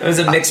 So it was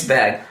a mixed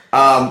bag.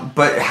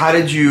 But how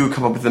did you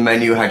come up with the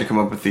menu? How did you come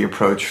up with the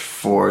approach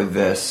for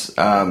this?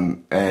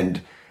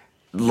 And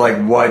like,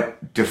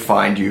 what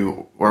defined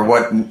you, or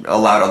what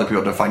allowed other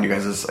people to find you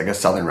guys as like a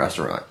Southern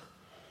restaurant?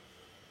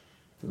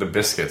 The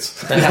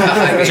biscuits.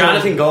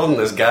 Jonathan Golden,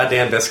 those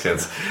goddamn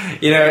biscuits.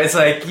 It's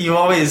like you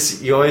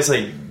always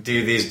like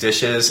do these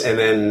dishes, and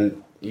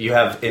then you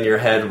have in your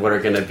head what are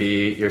going to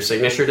be your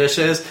signature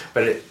dishes,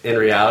 but in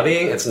reality,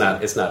 it's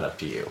not up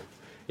to you.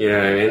 You know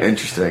what I mean?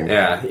 Interesting.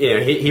 Yeah.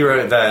 He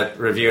wrote that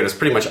review, and it's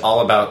pretty much all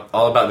about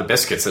the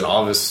biscuits, and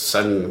all of a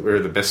sudden we were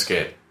the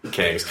biscuit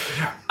kings.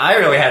 I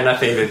really had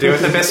nothing to do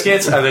with the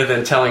biscuits other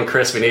than telling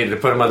Chris we needed to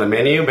put them on the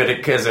menu, but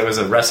because it was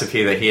a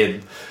recipe that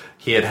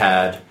he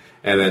had,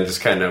 and then just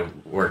kind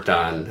of worked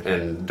on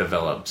and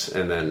developed,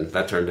 and then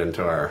that turned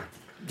into our...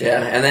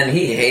 Yeah, and then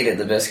he hated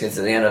the biscuits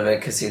at the end of it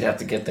because he'd have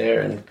to get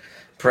there and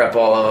prep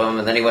all of them,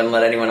 and then he wouldn't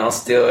let anyone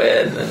else do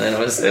it, and then it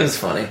was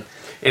funny.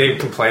 And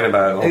he'd complain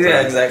about it all the time. Yeah,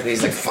 exactly.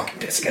 He's like, fucking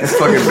biscuits.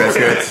 Fucking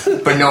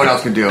biscuits. But no one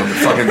else could do them.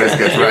 Fucking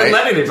biscuits, right? He wouldn't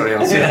let anybody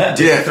else do it.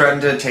 Did you threaten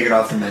to take it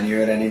off the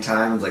menu at any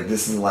time? It was like,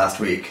 this is the last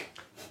week.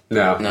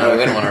 No, we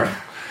didn't want to...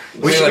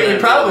 We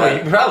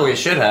probably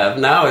should have.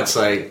 Now it's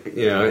like,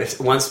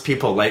 once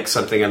people like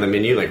something on the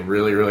menu, like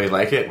really, really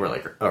like it, we're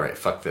like, all right,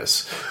 fuck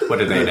this. What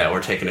do they know?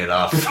 We're taking it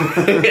off.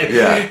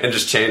 And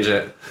just change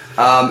it.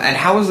 And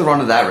how was the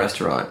run of that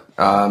restaurant?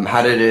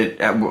 How did it,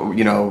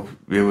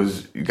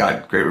 you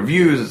got great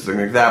reviews and things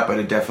like that, but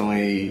it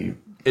definitely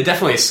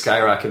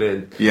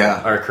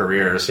skyrocketed our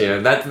careers.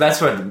 That's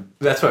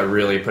what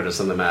really put us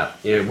on the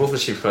map. Wolf and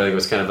Sheep's Clothing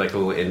was kind of like a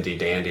little indie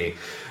dandy.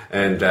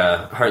 And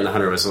Heart and the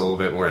Hunter was a little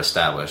bit more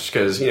established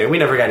because we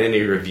never got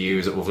any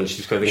reviews at Wolf and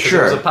Sheep's Clothing because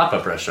it was a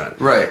pop-up restaurant,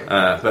 right?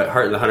 But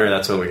Heart and the Hunter,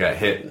 that's when we got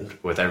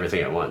hit with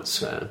everything at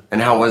once.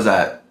 And how was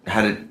that?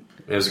 It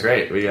was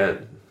great. We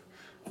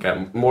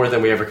got more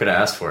than we ever could have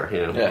asked for.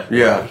 Here we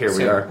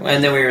are.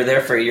 And then we were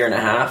there for a year and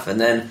a half, and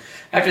then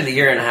after the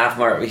year and a half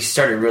mark, we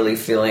started really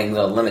feeling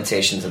the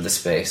limitations of the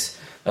space.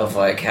 of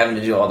like having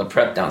to do all the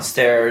prep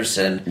downstairs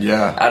and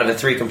out of a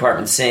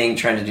 3-compartment sink,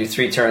 trying to do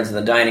 3 turns in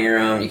the dining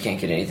room. You can't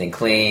get anything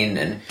clean.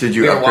 And did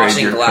you we were upgrade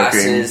washing your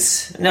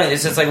glasses? cooking? No,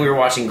 it's just like we were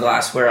washing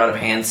glassware out of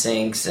hand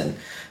sinks, and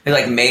we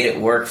like made it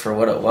work for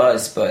what it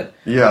was. But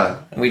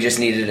we just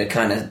needed to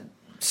kind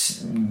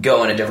of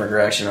go in a different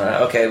direction.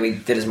 Okay, we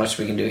did as much as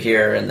we can do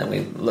here, and then we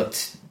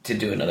looked to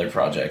do another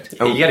project.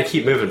 You got to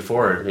keep moving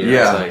forward. You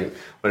know? It's like,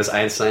 what does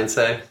Einstein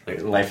say?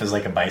 Like, life is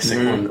like a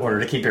bicycle. In order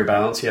to keep your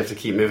balance, you have to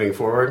keep moving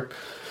forward.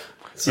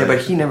 So, but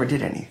he never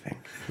did anything.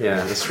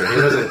 Yeah, that's true.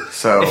 He wasn't.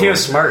 So if he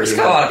was smart, he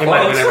might have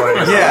been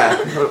able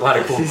to. A lot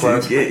of cool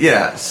quotes.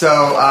 Yeah.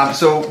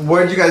 So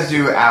what did you guys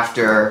do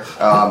after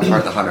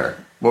Heart the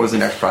Hunter? What was the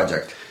next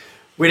project?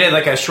 We did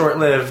like a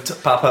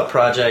short-lived pop-up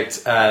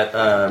project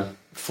at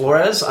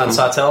Flores on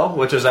Sawtell,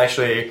 which was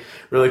actually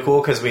really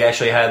cool because we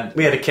had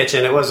a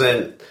kitchen. It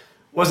wasn't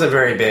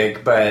very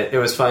big, but it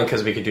was fun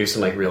because we could do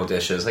some like real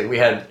dishes. Like we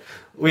had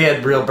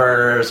real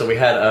burners, and we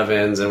had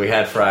ovens, and we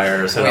had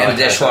fryers, and we had a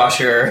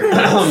dishwasher.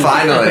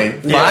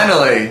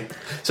 Finally.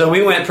 So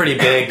we went pretty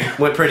big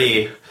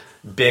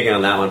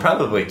on that one,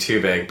 probably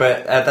too big.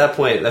 But at that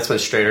point, that's when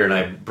Strader and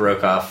I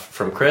broke off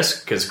from Chris,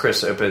 because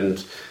Chris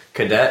opened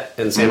Cadet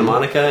in Santa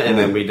Monica, and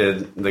then we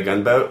did the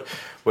Gunboat,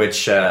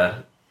 which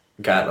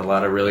got a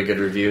lot of really good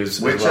reviews.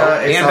 Which as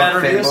well. it's and not bad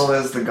reviews. Fable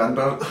as the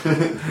Gunboat.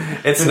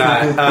 It's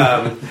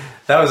not.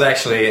 That was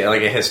actually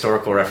like a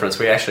historical reference.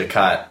 We actually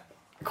caught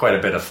quite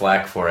a bit of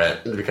flack for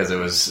it because it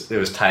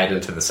was tied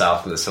into the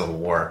South and the Civil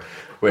War,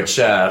 which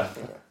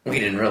we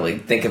didn't really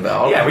think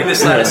about. Yeah, we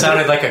just thought it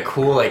sounded like a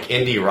cool like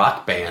indie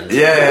rock band,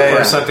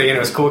 or something, and it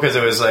was cool because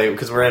it was like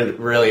because we're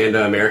really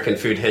into American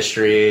food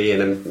history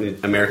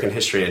and American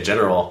history in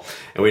general,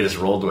 and we just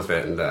rolled with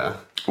it. And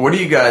what do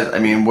you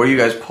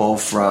guys pull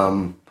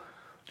from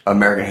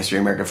American history,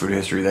 American food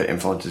history that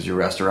influences your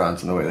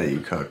restaurants and the way that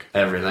you cook?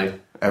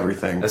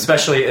 Everything,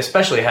 especially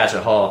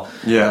Hatchet Hall.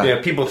 Yeah, you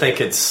know, people think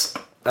it's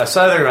a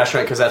Southern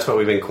restaurant because that's what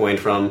we've been coined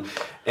from,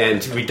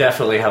 and we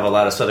definitely have a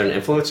lot of Southern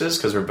influences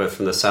because we're both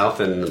from the South,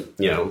 and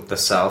you know the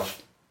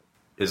South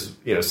is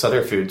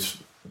Southern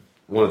food's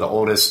one of the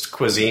oldest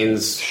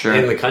cuisines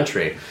in the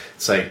country.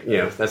 It's like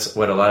that's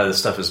what a lot of this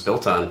stuff is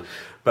built on.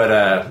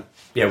 But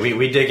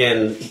we dig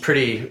in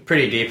pretty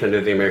deep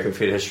into the American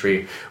food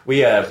history.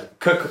 We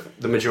cook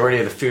the majority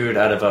of the food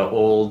out of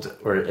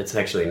it's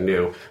actually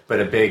new, but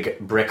a big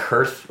brick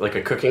hearth, like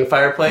a cooking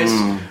fireplace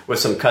with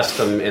some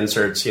custom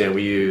inserts.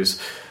 We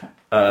use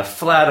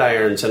flat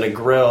irons and a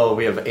grill.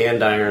 We have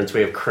andirons.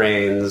 We have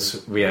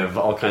cranes. We have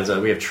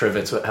we have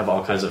trivets. Have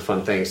all kinds of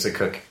fun things to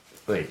cook,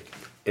 like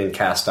in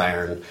cast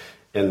iron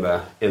in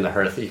the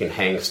hearth. You can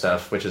hang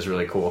stuff, which is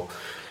really cool.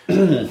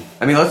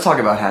 Let's talk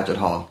about Hatchet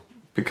Hall.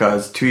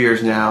 Because 2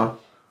 years now,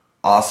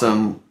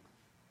 awesome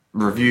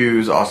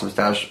reviews, awesome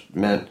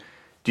establishment.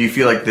 Do you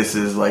feel like this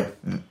is like,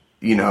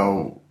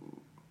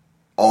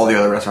 all the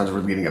other restaurants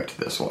were leading up to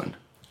this one?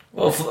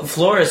 Well,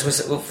 Flores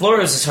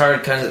was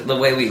hard kind of the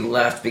way we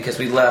left, because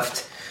we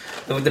left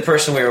the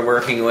person we were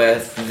working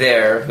with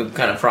there who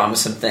kind of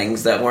promised some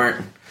things that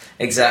weren't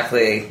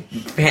exactly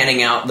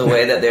panning out the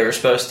way that they were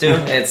supposed to.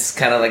 It's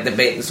kind of like the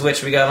bait and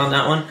switch we got on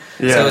that one.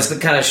 Yeah. So it's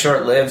kind of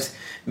short-lived.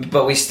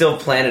 But we still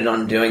planned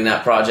on doing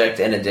that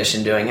project in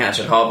addition doing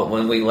Hatchet Hall. But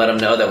when we let them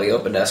know that we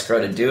opened escrow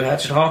to do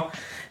Hatchet Hall,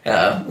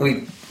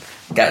 we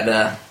got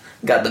the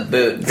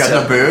boot.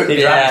 The boot?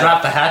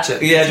 Dropped the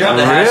hatchet. Yeah, dropped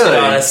the hatchet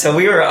on us. So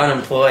we were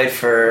unemployed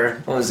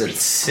for,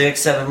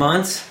 6-7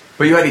 months?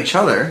 But you had each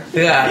other.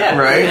 Yeah.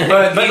 Right?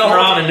 But the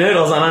ramen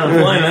noodles on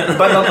unemployment.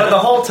 but the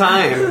whole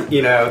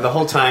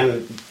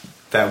time,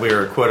 that we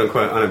were quote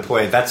unquote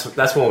unemployed, that's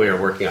when we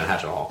were working on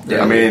Hatchet Hall.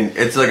 Yeah.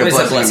 It's like a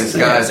blessing in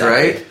disguise,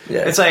 right? Yeah.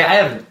 It's like I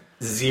have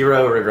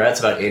zero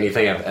regrets about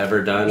anything I've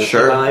ever done in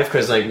my life,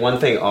 because like one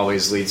thing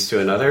always leads to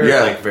another,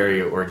 like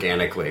very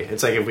organically.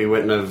 It's like if we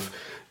wouldn't have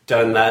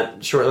done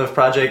that short-lived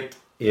project,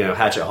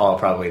 Hatchet Hall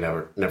probably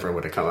never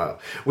would have come up.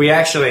 We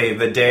actually,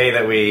 the day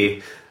that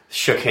we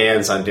shook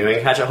hands on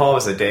doing Hatchet Hall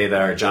was the day that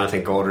our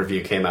Jonathan Gold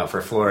review came out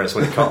for Flores.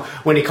 When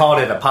he called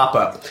it a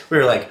pop-up, we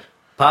were like,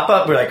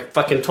 pop-up? We're like,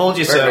 fucking told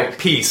you so.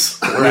 Peace.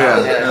 That's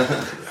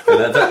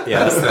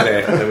the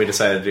day that we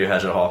decided to do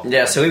Hatchet Hall.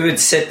 Yeah, so we would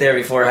sit there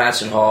before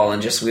Hatchet Hall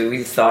and just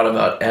we thought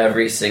about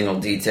every single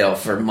detail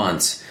for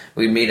months.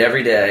 We'd meet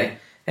every day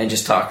and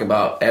just talk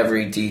about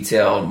every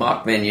detail,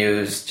 mock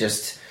menus,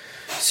 just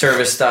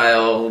service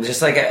style,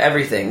 just like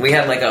everything. We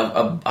had like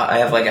I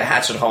have like a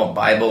Hatchet Hall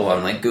Bible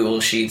on like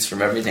Google Sheets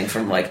from everything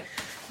from like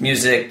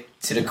music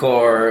to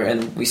decor,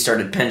 and we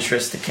started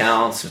Pinterest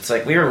accounts. It's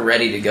like we were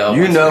ready to go.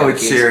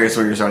 It's serious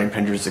when you're starting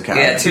Pinterest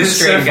accounts. Yeah, two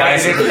straight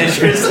guys with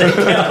Pinterest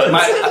accounts.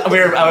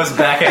 I was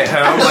back at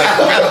home,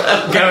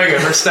 like going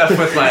over stuff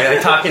with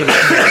talking to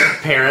my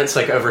parents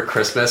like over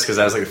Christmas, because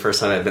that was like the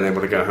first time I'd been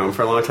able to go home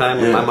for a long time.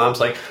 And my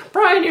mom's like,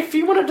 Brian, if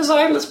you want to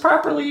design this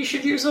properly, you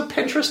should use a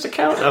Pinterest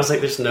account. And I was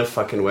like, there's no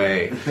fucking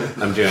way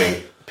I'm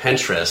doing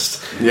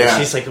Pinterest. Yeah. And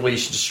she's like, well, you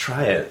should just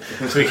try it.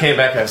 So we came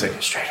back and I was like,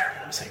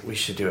 Strader, was like, we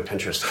should do a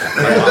Pinterest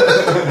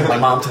account. My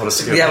mom told us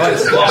to do a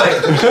Pinterest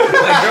account.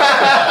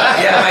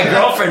 My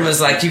girlfriend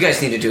was like, you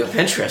guys need to do a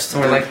Pinterest.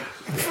 And we're like,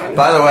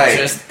 by the way,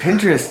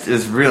 Pinterest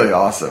is really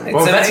awesome.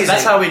 Well,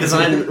 that's how we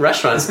design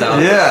restaurants now.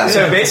 Yeah.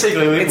 So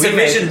basically, it's a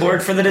vision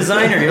board for the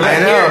designer. You're like,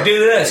 I know. Here, do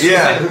this.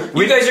 Yeah. Like,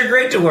 you guys are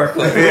great to work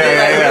with. We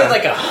had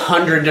like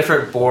 100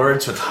 different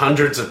boards with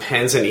hundreds of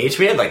pins in each.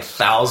 We had like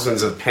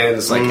thousands of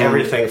pins, like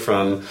everything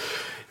from,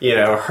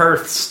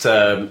 hearths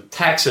to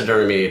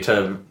taxidermy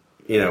to,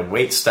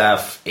 wait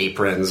staff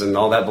aprons and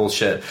all that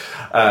bullshit.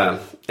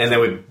 And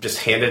then we just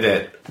handed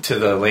it to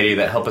the lady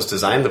that helped us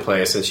design the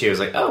place, and she was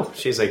like,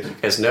 she's like, you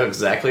guys know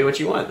exactly what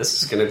you want.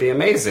 This is going to be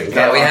amazing.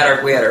 Yeah, we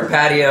had our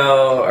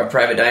patio, our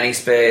private dining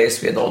space,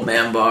 we had the old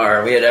man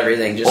bar, we had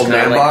everything. Just old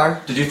man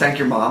bar? Did you thank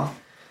your mom?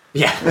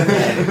 Yeah.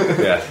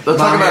 Yeah. Let's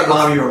talk about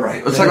mom, you were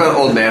right. Let's talk about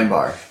old man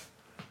bar.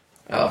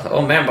 Oh,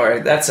 old man bar,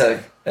 that's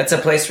a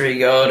place where you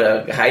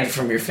go to hide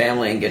from your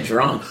family and get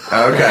drunk.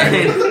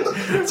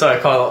 Okay. So I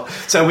call.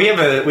 So we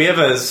have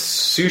a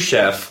sous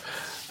chef.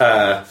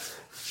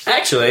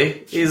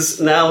 Actually,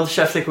 he's now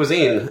chef de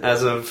cuisine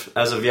as of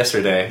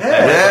yesterday.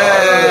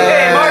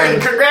 Hey, Martin!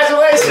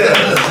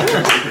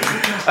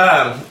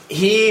 Congratulations!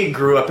 He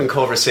grew up in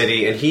Culver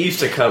City, and he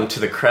used to come to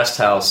the Crest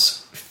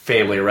House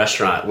family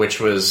restaurant, which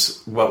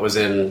was what was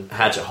in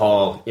Hatchet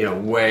Hall,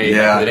 way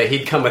back in the day.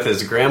 He'd come with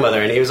his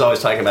grandmother, and he was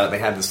always talking about they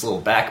had this little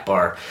back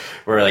bar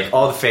where like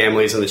all the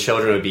families and the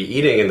children would be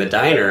eating in the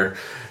diner.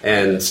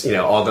 And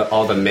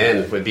all the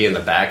men would be in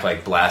the back,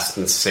 like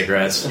blasting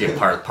cigarettes,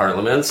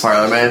 parliaments,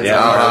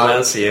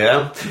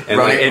 yeah, and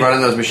running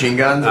those machine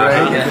guns,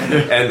 right?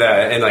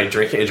 And like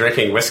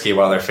drinking whiskey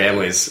while their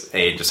families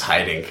ate, just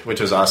hiding,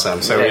 which was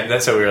awesome. So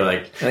that's what we were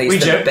like. We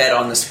joked bet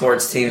on the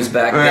sports teams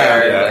back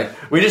there. Yeah.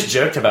 Like, we just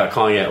joked about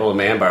calling it Old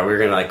Man Bar. We were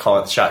gonna like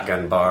call it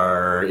Shotgun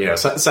Bar,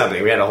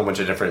 something. We had a whole bunch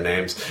of different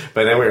names,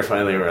 but then we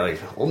were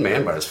like, Old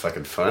Man Bar is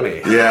fucking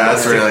funny. Yeah,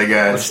 that's really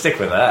good. Let's stick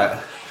with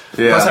that.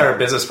 Yeah. Plus, our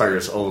business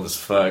partner's old as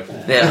fuck.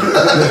 Yeah.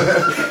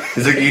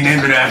 He's like, you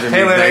named it after me.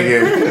 Thank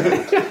you.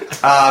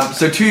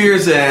 So 2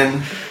 years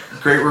in,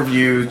 great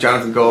review.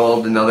 Jonathan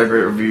Gold, another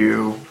great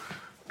review.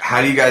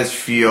 How do you guys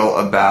feel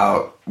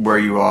about where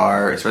you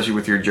are, especially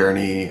with your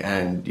journey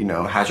and,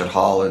 Hatchet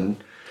Hall and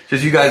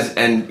just you guys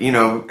and,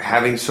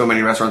 having so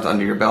many restaurants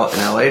under your belt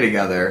in LA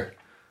together?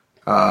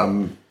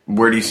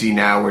 Where do you see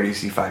now? Where do you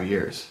see 5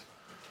 years?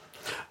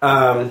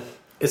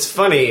 It's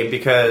funny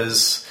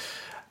because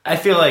I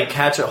feel like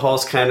Hatchet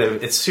Hall's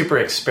it's super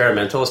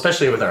experimental,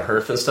 especially with our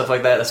hearth and stuff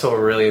like that. That's what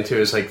we're really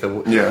into is like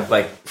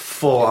like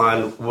full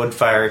on wood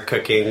fire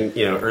cooking,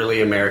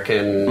 early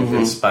American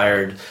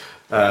inspired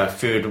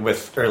food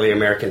with early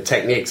American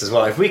techniques as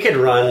well. If we could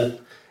run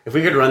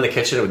the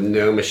kitchen with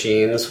no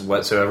machines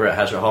whatsoever at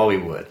Hatchet Hall, we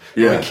would.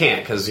 Yeah. But we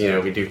can't because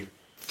we do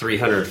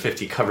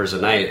 350 covers a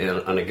night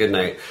on a good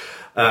night.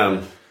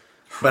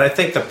 But I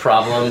think the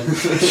problem,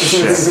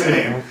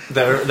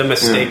 the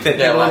mistake that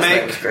people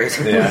make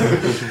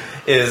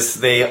is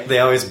they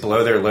always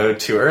blow their load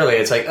too early.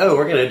 It's like,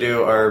 we're going to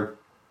do our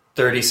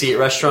 30-seat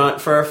restaurant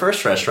for our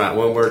first restaurant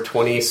when we're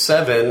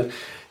 27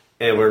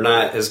 and we're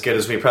not as good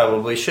as we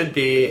probably should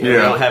be and we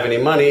don't have any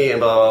money and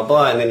blah, blah,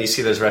 blah. And then you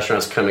see those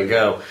restaurants come and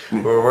go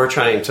where we're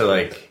trying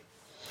to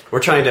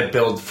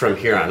build from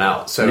here on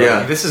out. So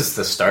this is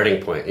the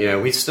starting point.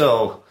 We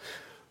still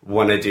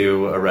want to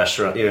do a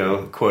restaurant,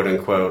 quote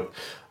unquote,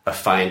 a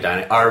fine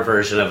dining, our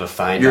version of a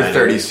fine dining.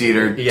 Your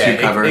 30-seater, two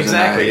covers.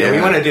 Exactly. And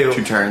we want to do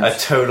two turns. A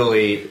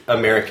totally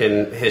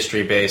American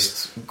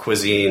history-based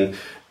cuisine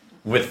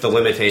with the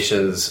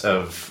limitations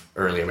of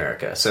early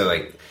America. So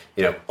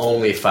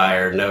only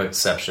fire, no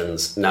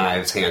exceptions,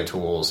 knives, hand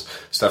tools,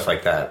 stuff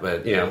like that.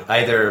 But,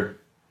 either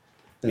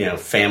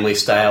family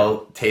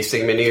style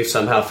tasting menu,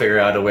 somehow figure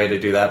out a way to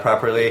do that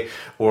properly,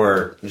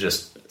 or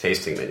just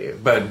tasting menu,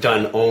 but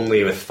done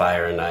only with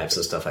fire and knives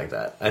and stuff like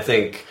that. I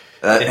think.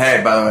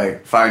 Hey, by the way,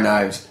 Fire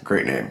Knives,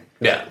 great name.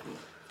 Yeah,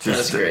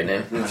 that's a great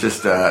name.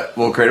 Just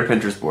we'll create a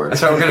Pinterest board.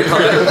 That's what we're gonna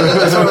call it.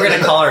 That's what we're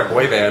gonna call our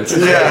boy bands.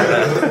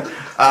 Yeah.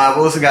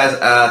 Well, listen, guys.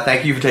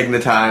 Thank you for taking the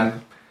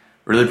time.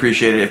 Really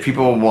appreciate it. If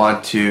people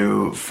want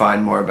to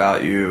find more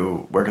about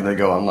you, where can they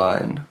go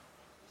online?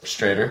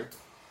 Straighter.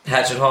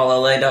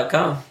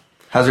 HatchetHallLA.com.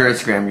 How's your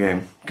Instagram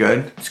game?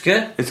 Good? It's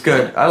good. It's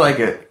good. I like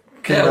it.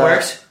 Yeah, it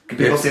works. Can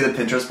people see the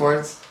Pinterest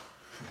boards?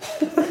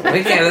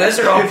 We can't. Those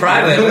are all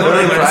private. We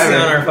don't even see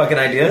on our fucking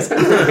ideas.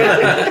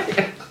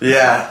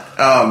 Yeah.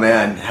 Oh,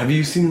 man. Have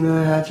you seen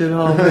the Hatchet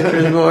Hall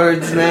Pinterest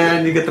boards,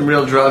 man? You get them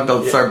real drunk,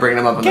 they'll start bringing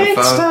them up on their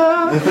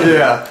phone.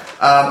 Yeah.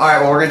 All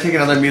right, well, we're going to take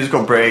another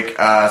musical break.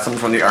 Something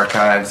from the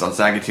archives on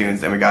Saggy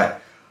Tunes. And we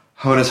got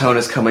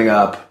Honus coming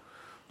up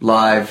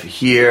live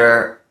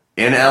here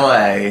in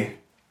LA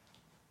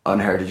on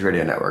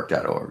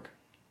heritageradionetwork.org.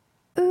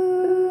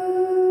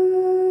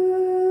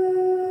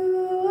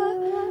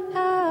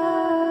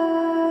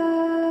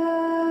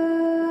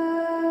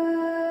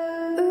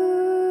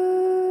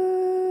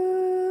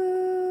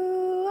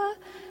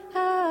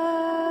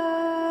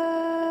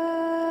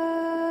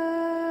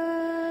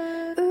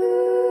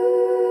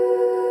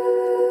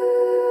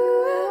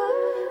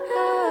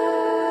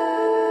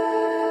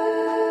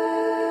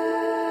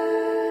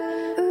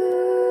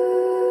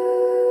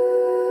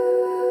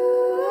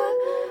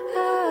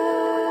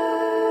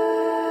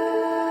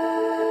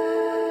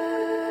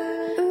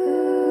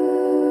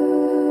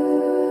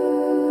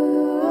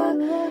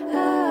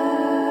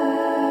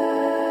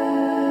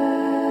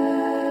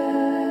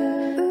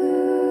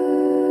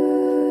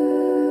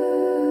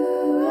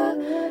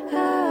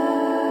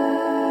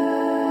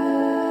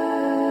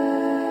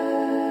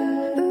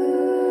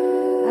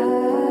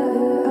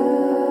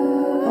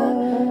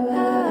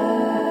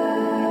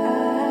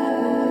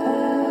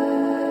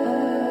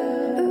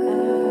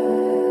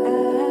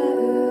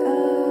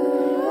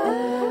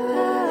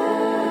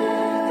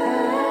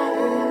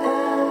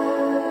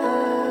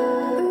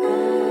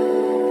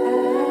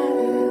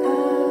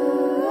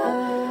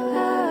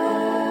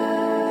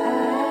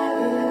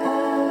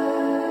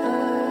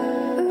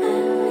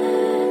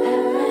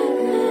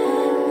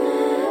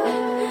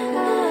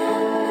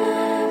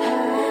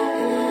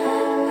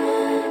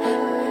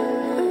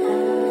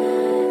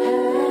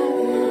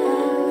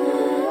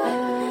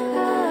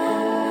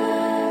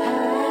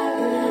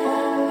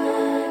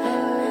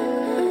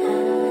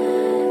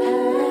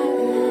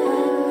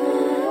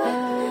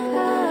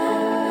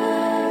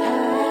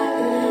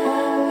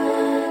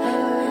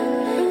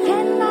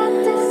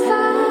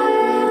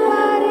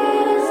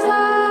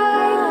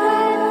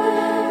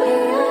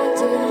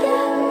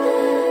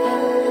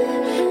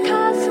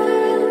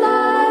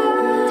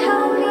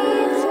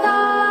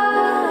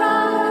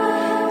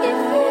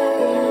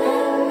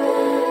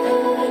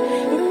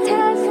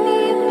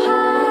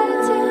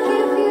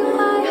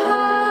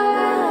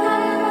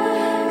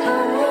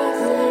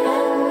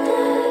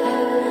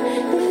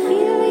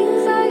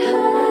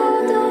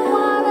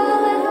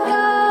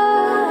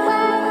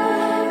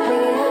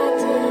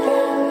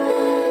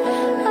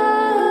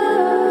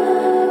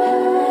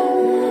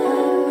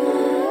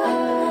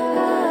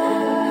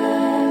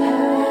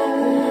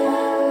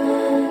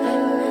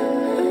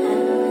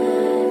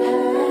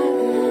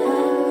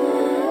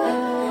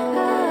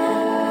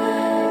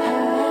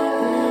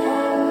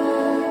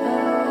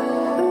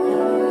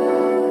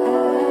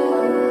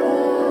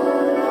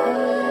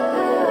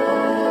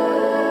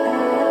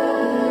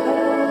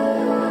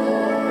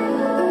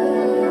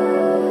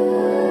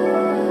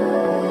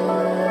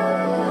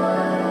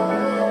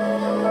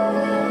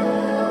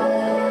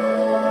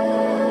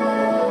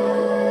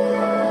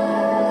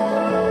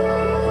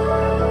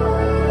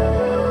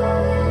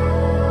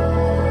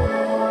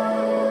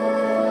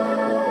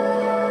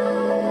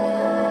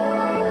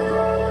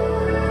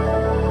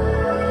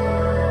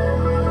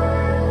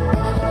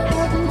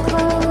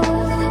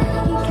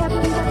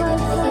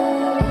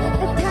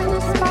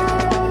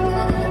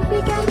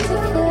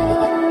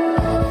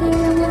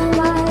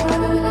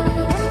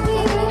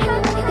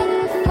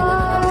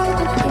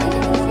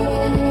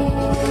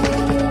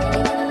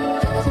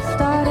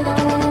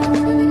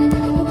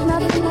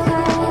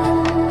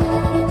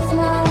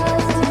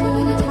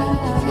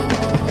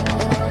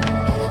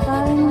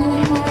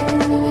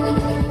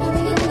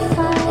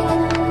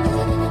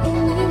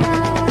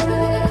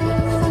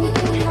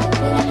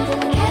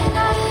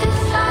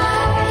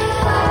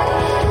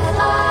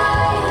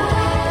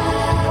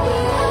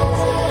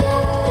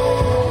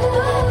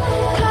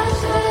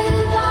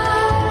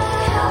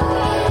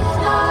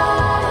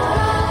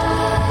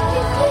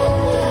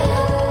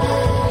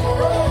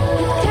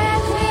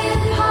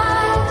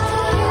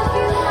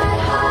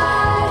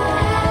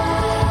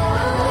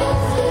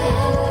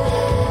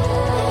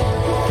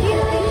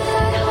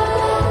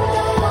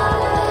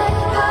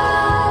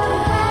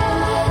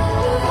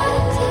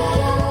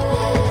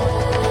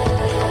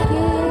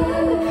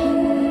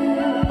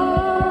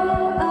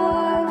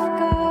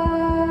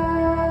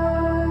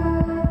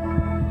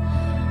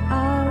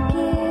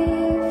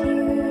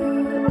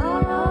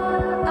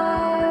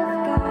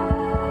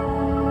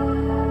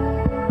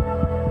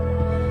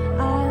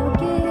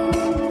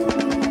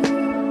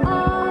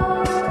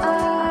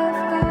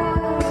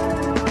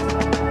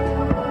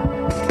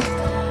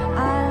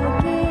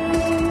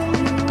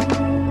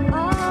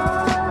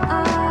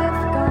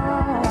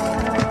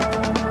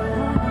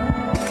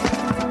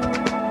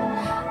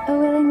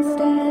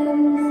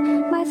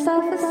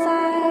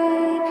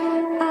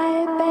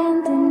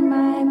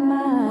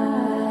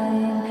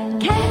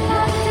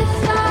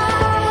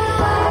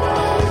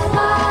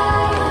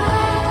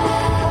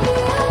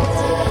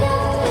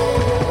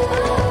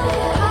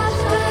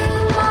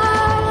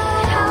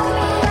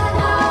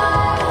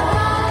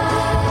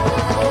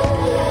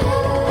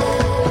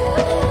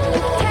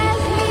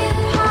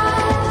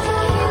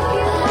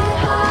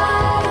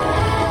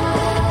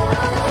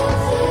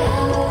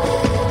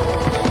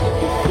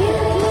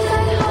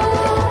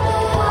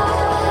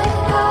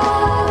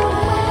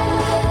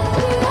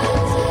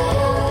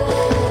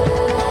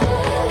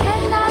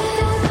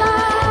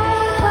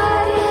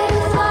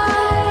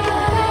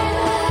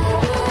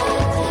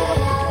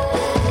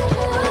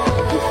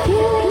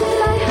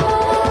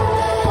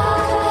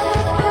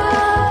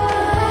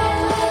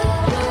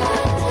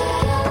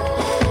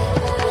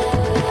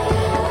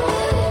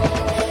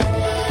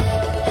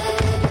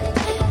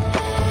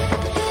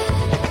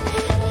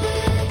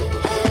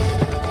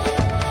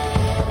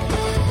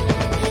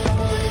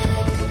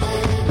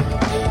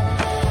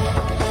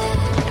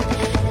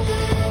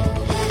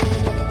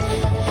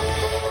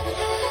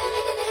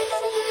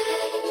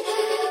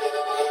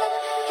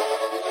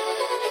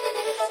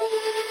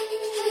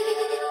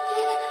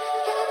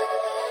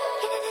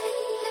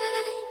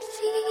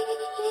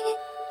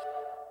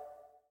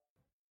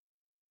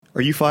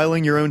 Are you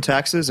filing your own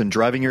taxes and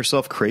driving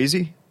yourself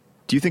crazy?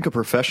 Do you think a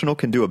professional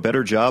can do a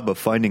better job of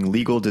finding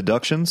legal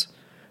deductions?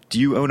 Do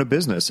you own a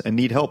business and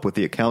need help with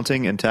the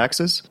accounting and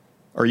taxes?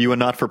 Are you a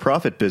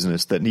not-for-profit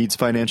business that needs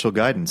financial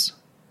guidance?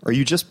 Are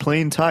you just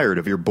plain tired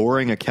of your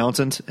boring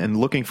accountant and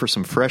looking for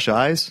some fresh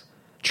eyes?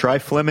 Try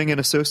Fleming &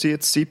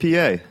 Associates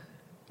CPA.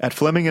 At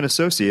Fleming &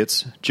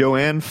 Associates,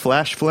 Joanne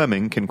Flash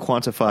Fleming can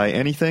quantify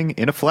anything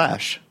in a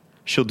flash.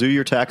 She'll do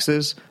your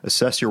taxes,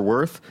 assess your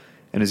worth,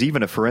 and is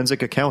even a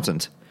forensic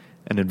accountant,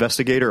 an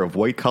investigator of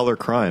white-collar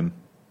crime.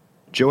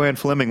 Joanne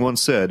Fleming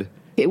once said,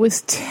 "It was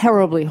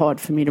terribly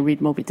hard for me to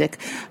read Moby Dick,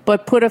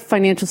 but put a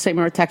financial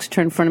statement or a tax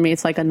return in front of me,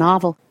 it's like a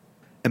novel."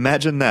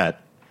 Imagine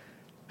that.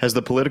 Has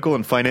the political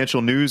and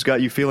financial news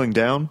got you feeling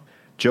down?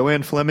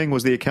 Joanne Fleming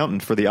was the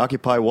accountant for the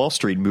Occupy Wall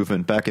Street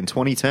movement back in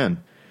 2010.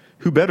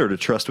 Who better to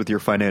trust with your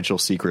financial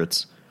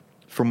secrets?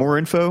 For more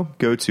info,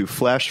 go to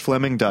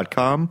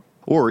flashfleming.com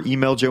or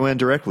email Joanne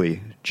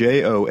directly,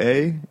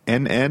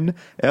 JoannFleming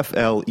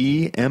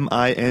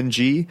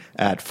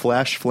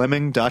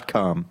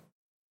 @flashfleming.com.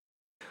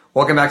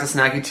 Welcome back to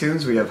Snacky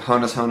Tunes. We have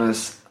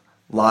Honus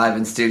live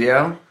in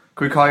studio.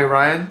 Could we call you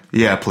Ryan?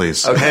 Yeah,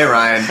 please. Okay,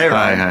 Ryan. Hey,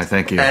 Ryan. Hi,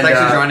 thank you. And, Thanks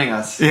for joining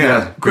us.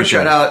 Yeah, quick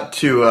shout out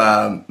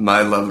to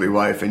my lovely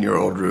wife and your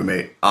old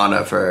roommate,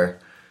 Anna, for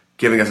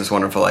giving us this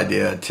wonderful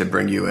idea to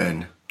bring you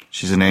in.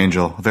 She's an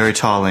angel, a very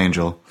tall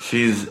angel.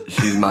 She's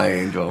my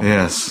angel.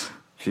 Yes.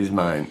 She's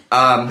mine.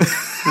 Whoa.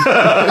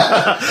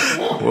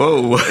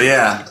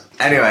 Yeah.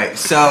 Anyway,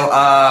 so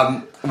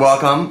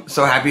welcome.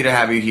 So happy to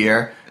have you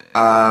here.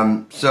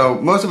 So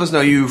most of us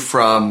know you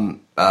from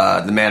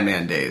the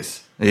Man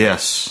days.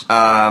 Yes.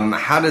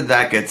 How did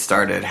that get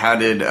started? How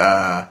did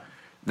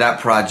that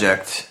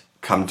project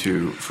come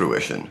to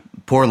fruition?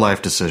 Poor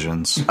life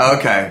decisions.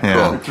 Okay,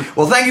 Yeah. cool.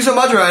 Well, thank you so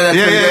much, Ryan. That's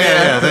pretty great.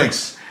 Yeah,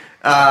 thanks.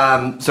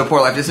 So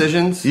poor life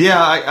decisions?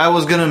 Yeah, I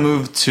was going to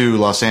move to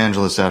Los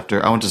Angeles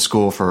after, I went to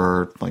school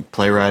for like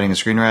playwriting and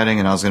screenwriting,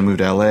 and I was going to move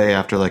to LA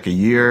after like a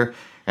year,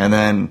 and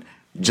then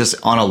just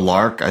on a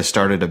lark, I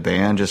started a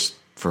band just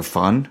for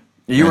fun.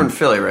 You were in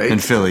Philly, right? In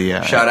Philly,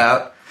 yeah. Shout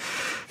out.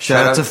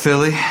 Shout out to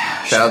Philly.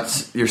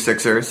 Shouts your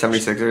Sixers,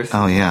 76ers.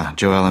 Oh, yeah,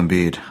 Joel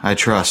Embiid. I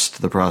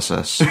trust the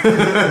process. So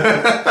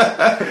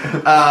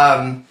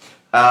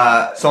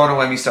on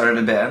when we started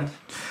a band?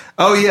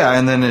 Oh, yeah,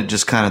 and then it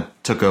just kind of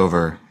took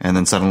over, and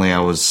then suddenly I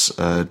was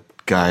a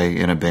guy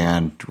in a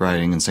band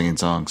writing and singing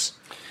songs.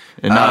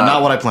 And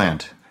not what I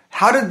planned.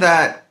 How did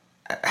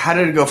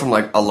it go from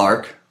like a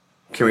lark,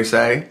 can we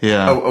say?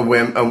 Yeah. A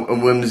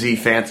whimsy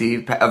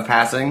fancy of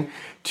passing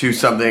to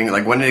something,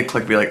 like when did it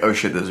click, be like, oh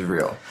shit, this is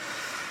real?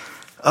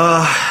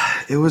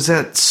 It was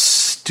that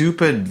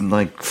stupid,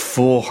 like,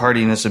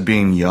 foolhardiness of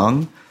being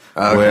young,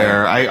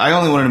 where I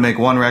only wanted to make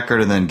one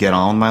record and then get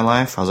on with my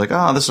life. I was like,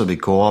 oh, this will be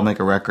cool. I'll make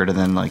a record. And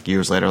then, like,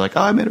 years later, like,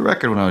 oh, I made a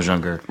record when I was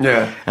younger.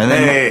 Yeah. And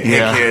then,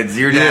 hey kids,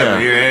 your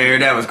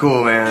dad was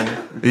cool, man.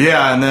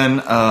 Yeah, and then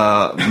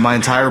my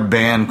entire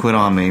band quit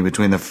on me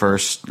after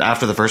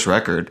the first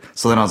record.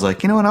 So then I was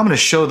like, you know what? I'm going to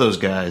show those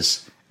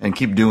guys and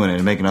keep doing it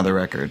and make another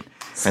record.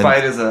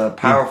 Spite is a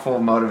powerful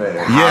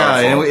motivator. Yeah,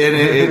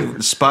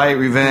 and spite,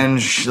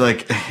 revenge,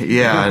 like,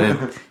 yeah,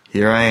 and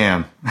here I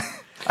am.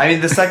 I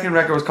mean, the second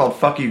record was called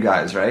Fuck You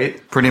Guys, right?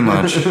 Pretty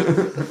much,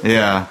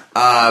 yeah.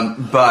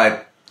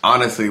 But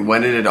honestly,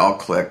 when did it all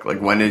click? Like,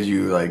 when did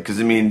you, like, because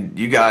I mean,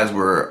 you guys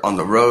were on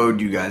the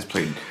road, you guys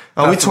played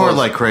festivals. We toured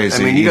like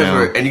crazy. I mean, you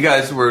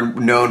guys were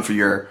known for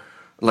your,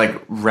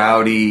 like,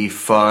 rowdy,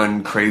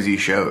 fun, crazy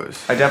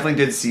shows. I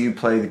definitely did see you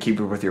play the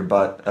keeper with your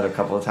butt at a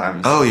couple of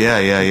times. Oh,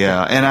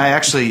 yeah. And I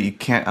actually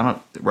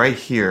right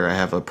here I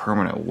have a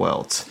permanent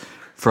welt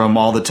from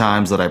all the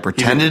times that I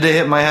pretended to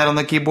hit my head on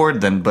the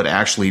keyboard, but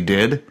actually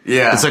did.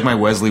 Yeah. It's like my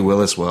Wesley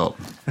Willis welt.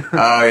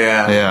 Oh,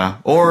 yeah. Yeah.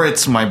 Or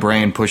it's my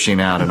brain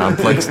pushing out and I'm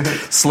like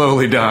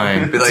slowly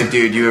dying. Be like,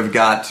 dude, you have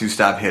got to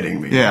stop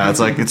hitting me. Yeah, it's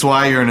like, it's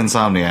why you're an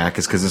insomniac,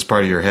 is because this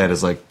part of your head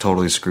is like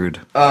totally screwed.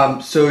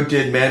 So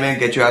did Man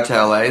get you out to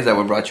LA? Is that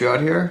what brought you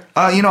out here?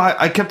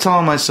 I kept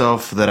telling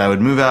myself that I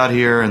would move out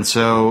here, and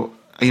so,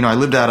 I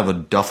lived out of a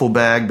duffel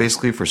bag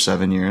basically for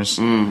 7 years.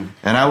 And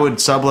I would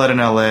sublet in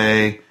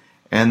LA,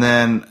 and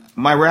then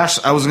I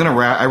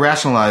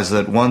rationalized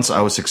that once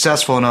I was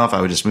successful enough,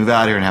 I would just move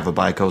out here and have a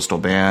bi-coastal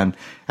band,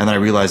 and then I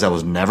realized that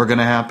was never going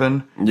to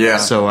happen. Yeah.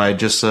 So I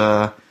just,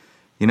 your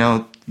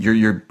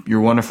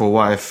wonderful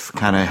wife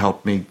kind of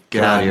helped me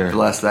get out of here.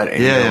 Bless that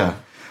angel. Yeah.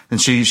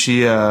 And she,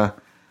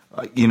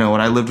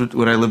 when I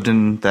lived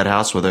in that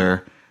house with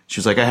her, she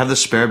was like, I have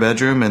this spare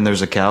bedroom and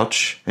there's a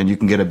couch and you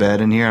can get a bed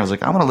in here. I was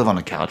like, I want to live on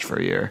a couch for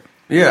a year.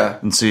 Yeah.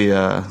 And see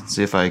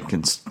if I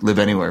can live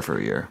anywhere for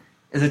a year.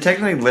 Is it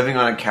technically living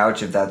on a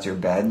couch if that's your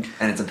bed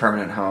and it's a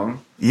permanent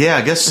home? Yeah,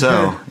 I guess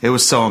so. It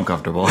was so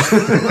uncomfortable.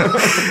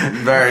 The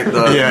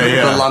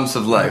lumps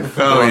of life.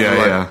 Oh,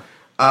 yeah.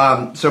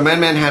 So Man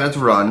Man had its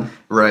run,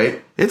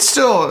 right? It's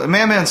still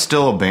Man Man's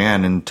still a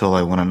band until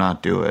I want to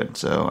not do it.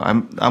 So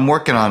I'm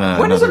working on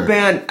When does a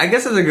band? I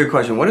guess that's a good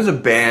question. When does a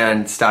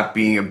band stop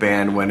being a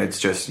band when it's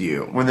just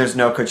you? When there's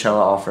no Coachella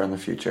offer in the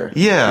future.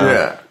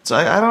 Yeah. So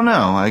I don't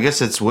know. I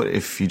guess it's what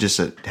if you just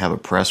have a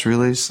press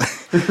release.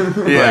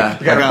 Yeah,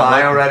 you got a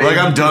bio already. Like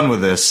I'm done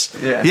with this.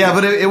 Yeah.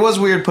 But it was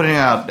weird putting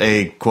out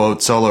a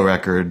quote solo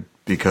record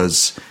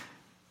because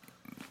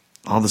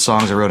all the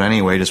songs I wrote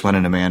anyway just went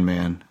into Man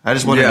Man. I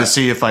just wanted to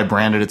see if I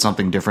branded it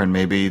something different,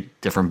 maybe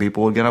different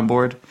people would get on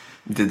board.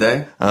 Did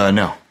they?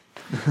 No.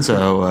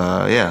 So,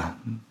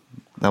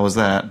 that was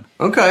that.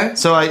 Okay.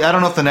 So I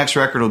don't know if the next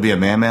record will be a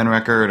Man Man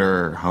record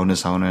or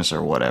Honus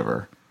or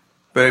whatever.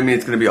 But I mean,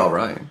 it's going to be all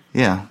right.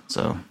 Yeah,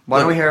 so. Why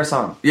don't we hear a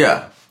song?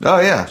 Yeah.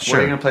 Oh, yeah, sure. What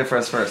are you going to play for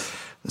us first?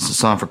 This is a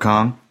song for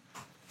Kong.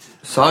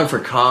 Song for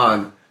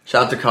Kong.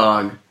 Shout out to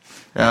Kong.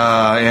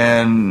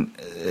 And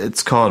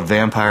it's called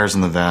Vampires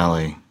in the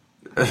Valley.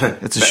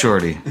 It's a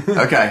shorty.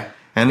 Okay.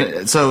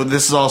 And so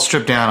this is all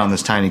stripped down on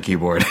this tiny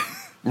keyboard.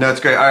 No, it's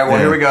great. All right, well,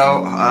 here we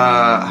go.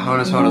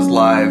 Honus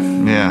live.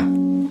 Yeah.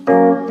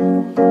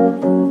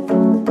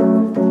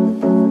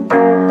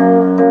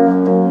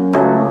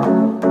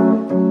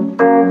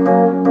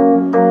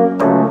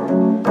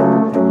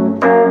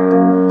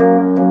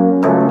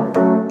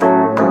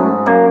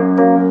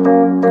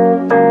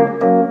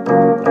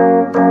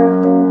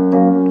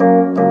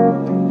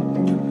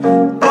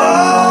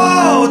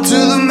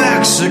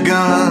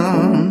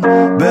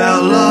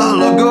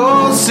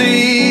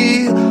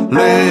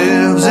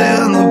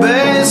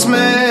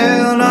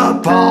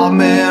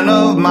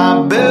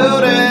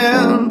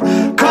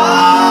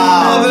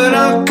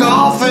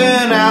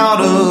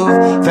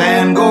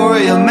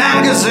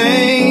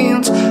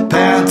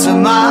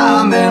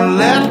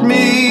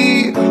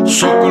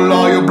 Suckle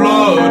all your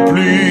blood,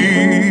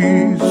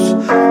 please.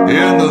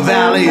 In the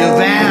valley of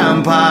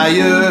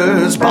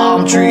vampires,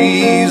 palm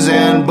trees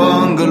and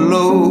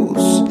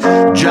bungalows,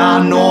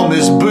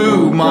 ginormous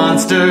boo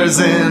monsters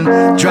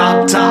and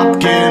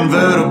drop-top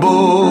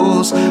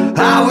convertibles.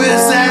 I wish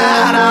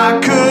that I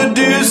could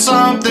do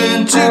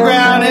something to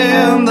ground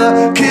him,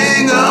 the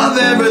king of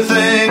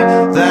everything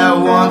that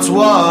once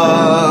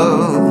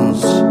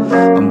was,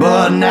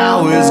 but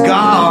now is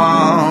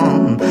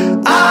gone.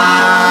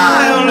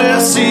 I only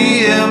see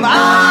him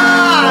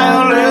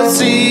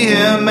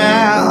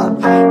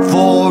at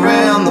 4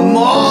 in the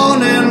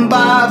morning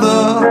by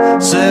the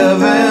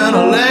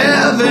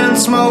 7-Eleven,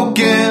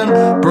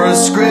 smoking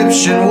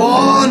prescription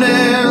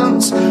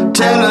warnings,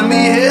 telling me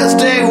his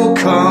day will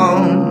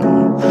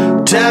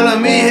come,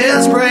 telling me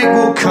his break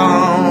will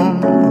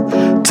come,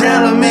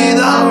 telling me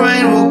the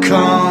rain will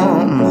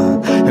come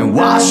and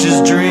wash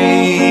his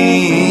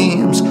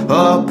dreams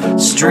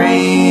upstream.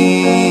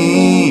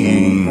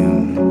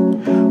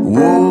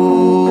 Whoa.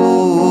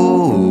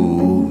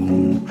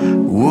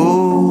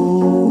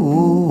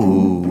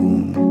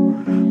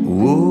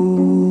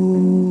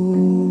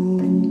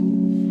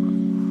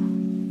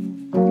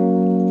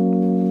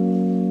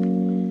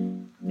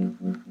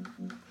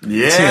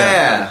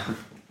 Yeah.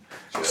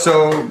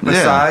 So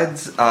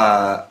besides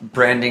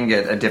branding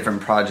it a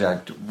different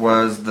project,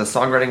 was the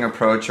songwriting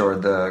approach or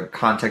the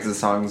context of the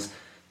songs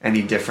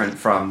any different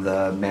from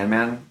the Man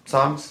Man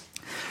songs?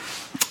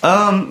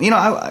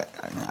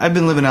 I've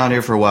been living out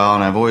here for a while,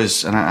 and I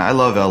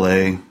love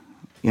LA.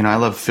 I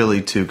love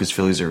Philly too, because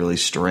Philly's a really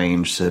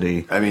strange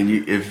city. I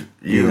mean, if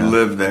you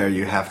live there,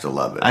 you have to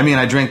love it. I mean,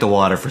 I drank the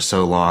water for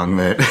so long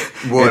that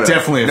it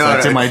definitely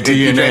affected my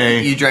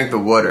DNA. You drank the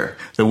water.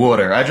 The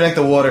water. I drank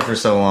the water for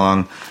so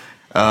long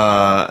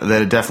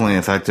that it definitely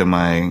affected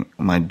my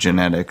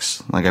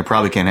genetics. Like, I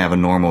probably can't have a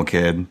normal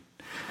kid.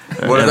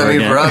 What does that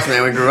mean for us,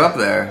 man? We grew up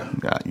there.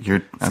 It's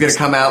going to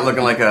come out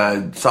looking like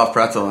a soft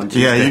pretzel. And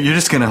you're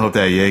just going to hope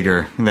that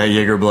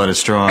Jaeger blood is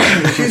strong.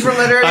 She's from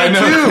that area,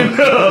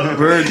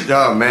 too.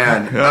 Oh,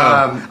 man.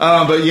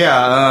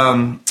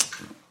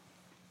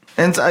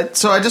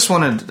 So I just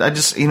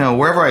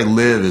wherever I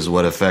live is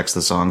what affects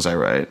the songs I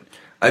write.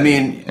 I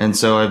mean... And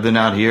so I've been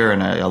out here,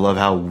 and I love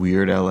how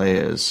weird LA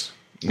is,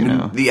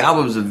 The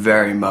album's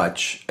very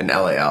much an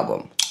LA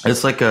album.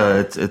 It's like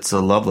it's a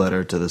love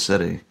letter to the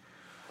city.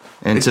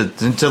 And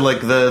to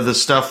like the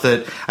stuff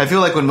that I feel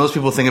like when most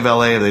people think of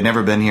LA, they've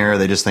never been here,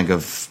 they just think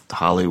of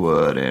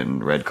Hollywood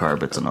and red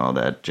carpets and all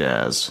that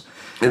jazz.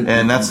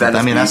 And that's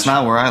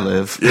not where I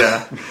live.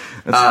 Yeah.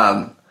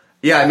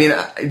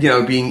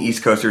 Being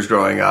East Coasters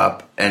growing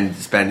up and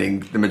spending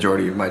the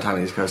majority of my time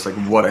on the East Coast, like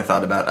what I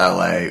thought about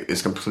LA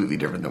is completely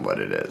different than what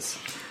it is.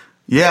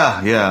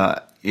 Yeah.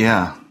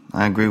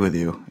 I agree with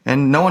you.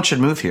 And no one should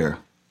move here.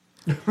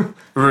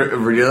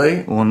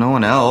 Really? Well, no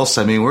one else.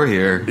 I mean, we're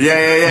here.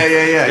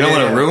 Yeah. You don't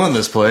want to ruin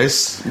this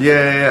place.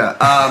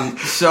 Yeah.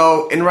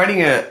 So, in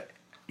writing a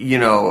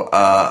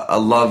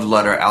love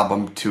letter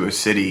album to a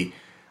city,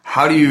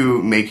 how do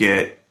you make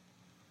it,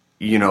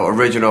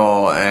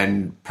 original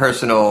and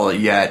personal,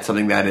 yet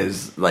something that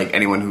is like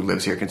anyone who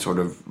lives here can sort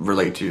of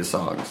relate to your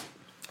songs?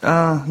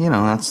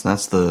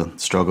 That's the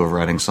struggle of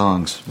writing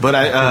songs.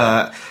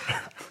 But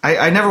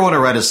I never want to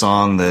write a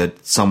song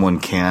that someone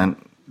can't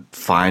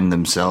find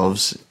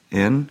themselves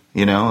in.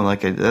 You know,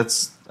 like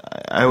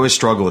I always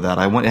struggle with that.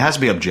 It has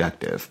to be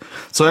objective.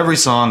 So every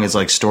song is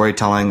like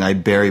storytelling. I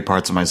bury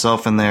parts of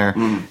myself in there,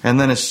 and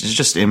then it's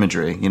just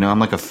imagery. You know, I'm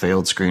like a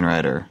failed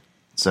screenwriter.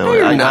 So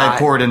I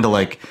pour it into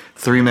like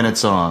 3-minute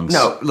songs.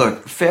 No,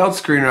 look, failed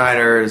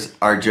screenwriters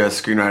are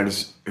just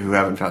screenwriters who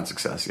haven't found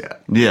success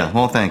yet. Yeah,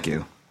 well, thank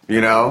you.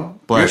 You know?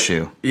 Bless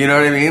you. You know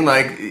what I mean?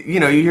 Like, you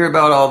know, you hear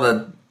about all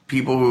the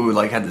people who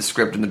like had the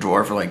script in the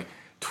drawer for like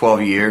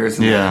 12 years,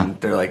 and then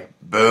they're like,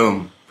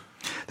 boom.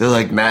 They're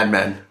like Mad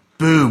Men.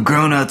 Boo,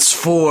 Grown-Ups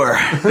 4.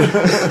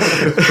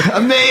 I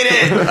made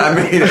it.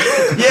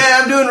 Yeah,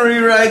 I'm doing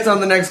rewrites on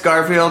the next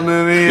Garfield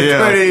movie.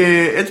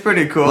 It's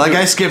pretty cool. Like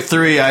I skipped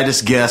 3, I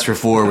just guessed where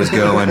 4 was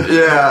going.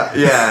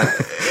 yeah.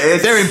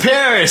 They're in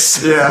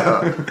Paris.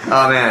 Yeah.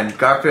 Oh man,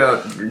 Garfield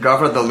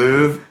at the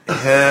Louvre,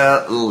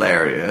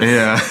 hilarious.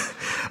 Yeah.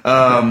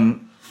 I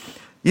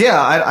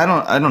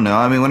don't know.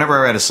 I mean, whenever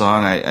I write a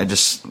song, I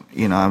just,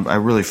 you know, I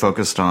really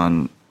focused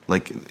on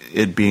like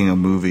it being a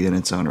movie in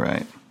its own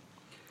right.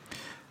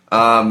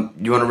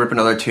 You want to rip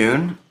another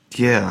tune?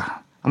 Yeah.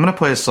 I'm going to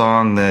play a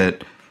song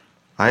that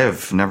I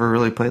have never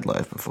really played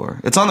live before.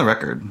 It's on the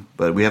record,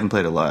 but we haven't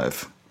played it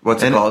live.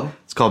 What's it called?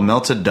 It's called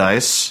Melted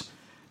Dice,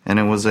 and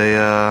it was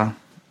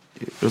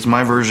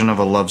my version of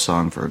a love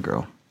song for a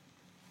girl.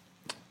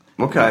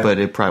 Okay. But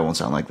it probably won't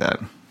sound like that.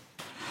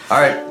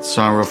 All right.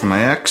 Song I wrote for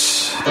my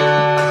ex.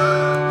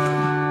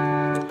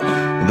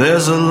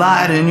 There's a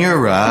light in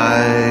your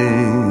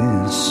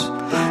eyes,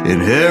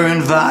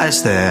 inherent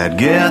vice that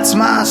gets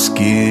my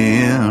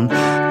skin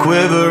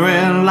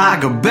quivering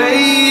like a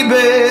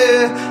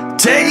baby,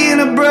 taking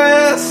a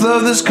breath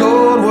of this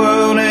cold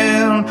world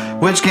in,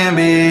 which can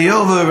be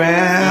over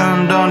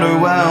and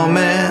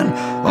underwhelming,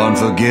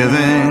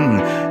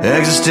 unforgiving,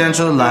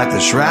 existential like the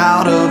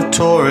shroud of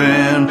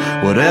Turin.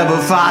 Whatever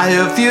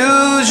fire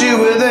fuels you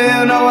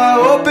within, oh, I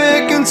hope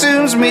it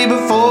consumes me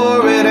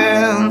before it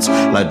ends,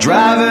 like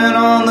driving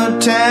on the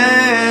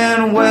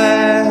 10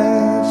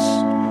 West.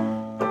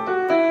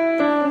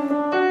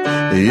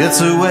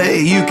 It's a way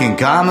you can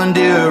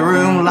commandeer a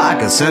room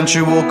like a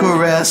sensual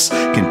caress,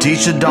 can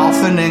teach a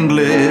dolphin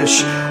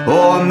English,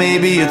 or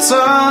maybe it's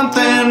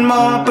something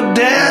more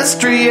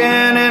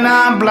pedestrian and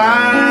I'm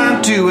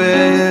blind to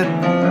it.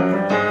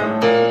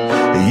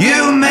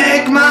 You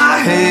make my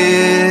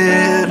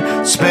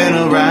head spin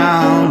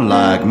around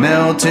like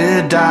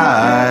melted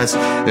dice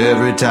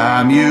every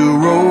time you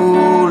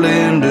roll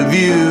into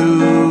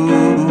view.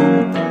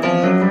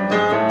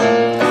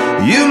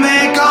 You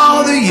make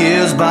all the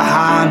years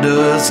behind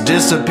us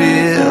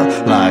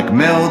disappear like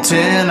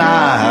melting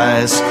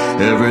ice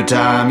every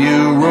time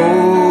you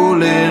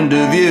roll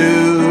into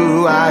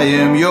view. I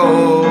am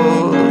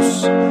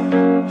yours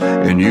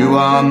and you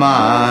are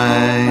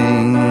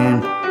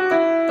mine.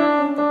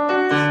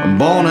 I'm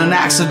born an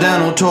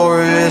accidental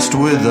tourist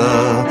with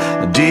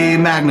a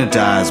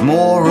demagnetized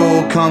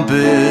moral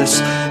compass,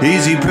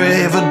 easy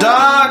prey for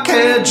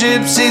dark-haired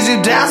gypsies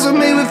who dazzle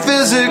me with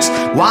physics,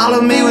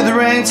 wallow me with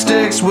rain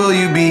sticks. Will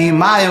you be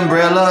my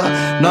umbrella,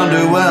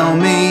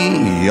 underwhelm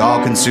me,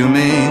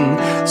 all-consuming,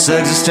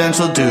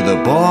 existential to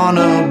the point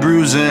of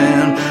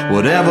bruising.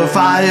 Whatever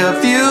fire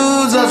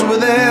fuels us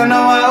within,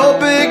 oh, I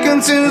hope it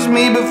consumes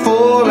me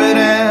before it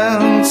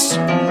ends.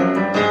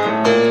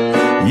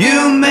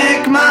 You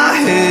make my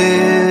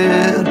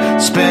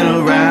head spin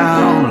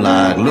around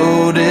like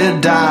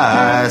loaded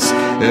dice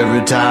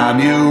every time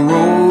you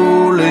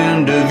roll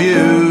into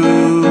view.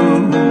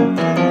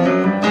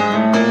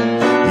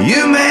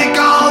 You make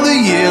all the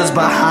years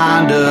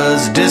behind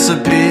us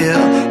disappear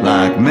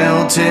like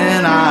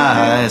melting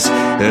ice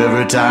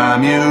every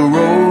time you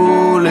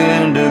roll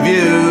into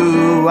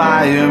view.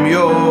 I am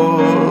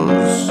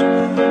yours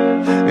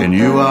and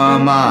you are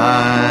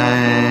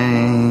mine.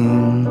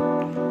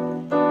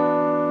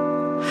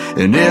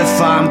 And if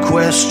I'm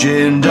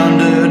questioned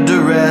under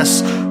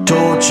duress,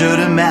 tortured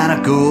and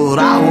manacled,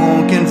 I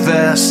won't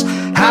confess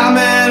how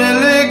many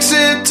licks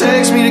it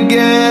takes me to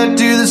get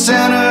to the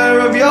center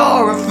of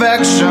your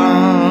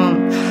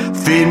affection.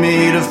 Feed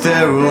me to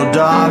feral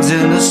dogs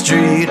in the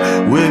street,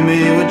 whip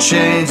me with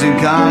chains and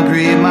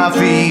concrete my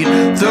feet,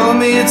 throw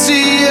me at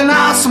sea and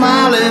I'll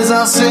smile as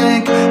I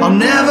sink. I'll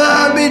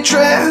never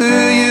betray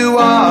who you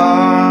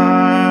are.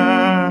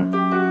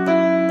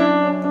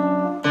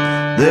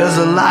 There's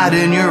a light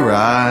in your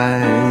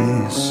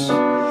eyes,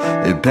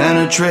 it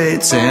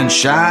penetrates and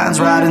shines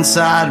right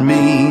inside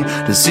me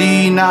to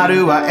see not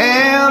who I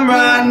am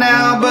right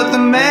now, but the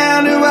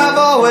man who I've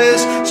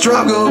always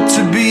struggled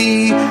to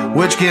be,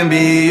 which can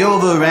be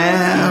over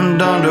and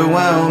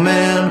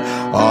underwhelming,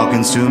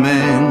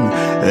 all-consuming,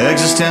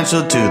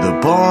 existential to the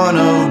point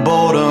of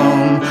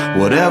boredom.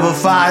 Whatever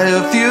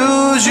fire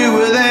fuels you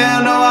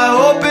within, oh, I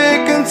hope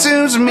it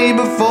consumes me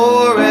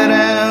before it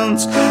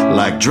ends,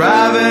 like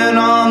driving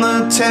on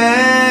the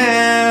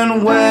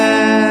 10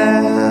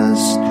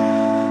 West.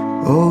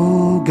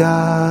 Oh,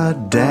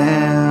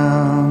 goddamn.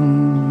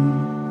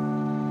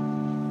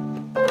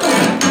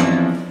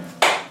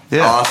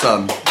 Yeah.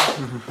 Awesome.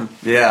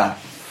 Yeah.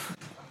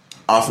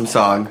 Awesome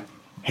song.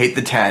 Hate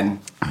the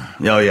 10.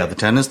 Oh, yeah, the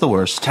 10 is the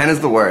worst. 10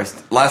 is the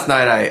worst. Last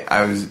night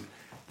I was, this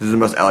is the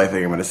most LA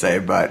thing I'm going to say,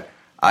 but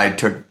I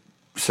took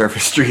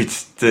surface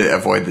streets to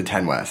avoid the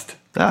 10 West.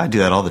 I do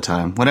that all the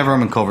time. Whenever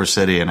I'm in Culver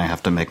City and I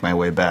have to make my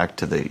way back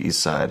to the east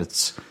side,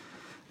 it's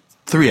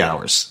 3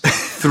 hours.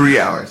 3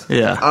 hours.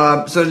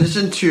 Yeah. So in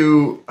addition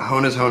to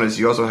Honus,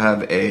 you also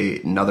have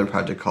another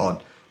project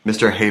called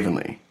Mr.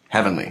 Heavenly.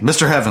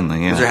 Mr.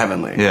 Heavenly, yeah. Mr.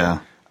 Heavenly. Yeah.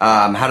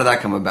 How did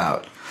that come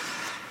about?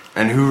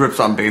 And who rips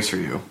on bass for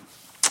you?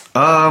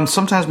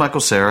 Sometimes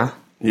Michael Cera.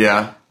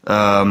 Yeah.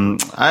 I'm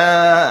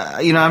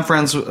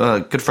friends.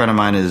 A good friend of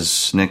mine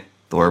is Nick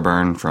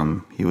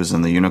Thorburn he was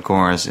in the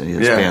Unicorns.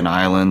 His band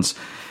Islands,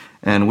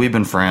 and we've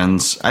been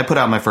friends. I put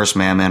out my first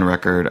Man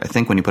record, I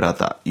think, when you put out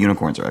the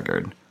Unicorns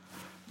record.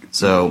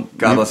 So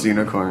God bless the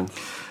Unicorns.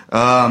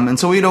 And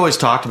so we'd always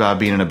talked about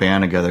being in a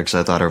band together because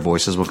I thought our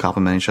voices would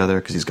complement each other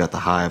because he's got the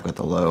high, I've got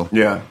the low.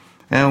 Yeah.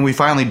 And we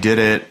finally did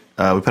it.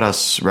 We put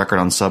out a record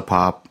on Sub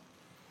Pop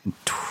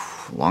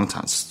a long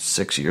time,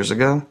 6 years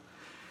ago.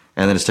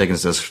 And then it's taken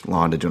us this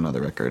long to do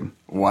another record.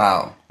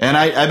 Wow. And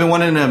I've been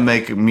wanting to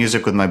make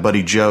music with my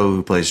buddy Joe,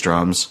 who plays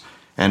drums,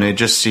 and it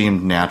just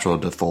seemed natural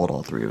to fold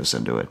all three of us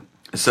into it.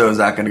 So is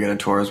that going to get a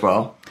tour as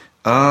well?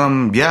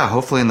 Yeah,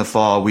 hopefully in the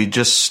fall.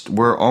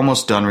 We're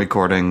almost done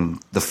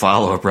recording the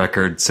follow-up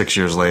record 6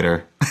 years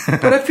later.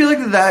 But I feel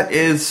like that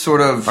is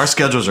sort of... Our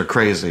schedules are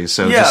crazy,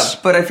 so yeah,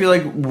 but I feel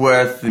like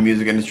with the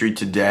music industry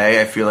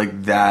today, I feel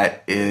like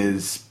that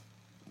is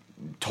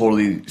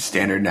totally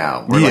standard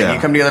now. Where like you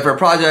come together for a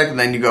project, and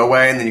then you go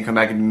away, and then you come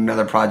back and do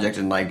another project,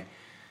 and like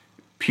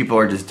people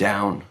are just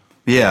down.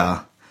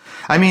 Yeah.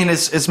 I mean,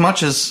 as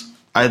much as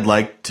I'd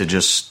like to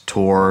just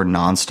tour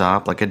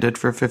nonstop like I did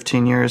for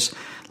 15 years,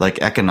 like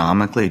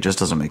economically, it just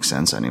doesn't make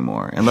sense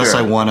anymore. Unless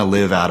I want to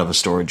live out of a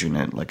storage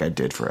unit like I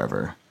did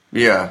forever.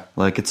 Yeah.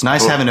 Like, it's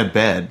nice having a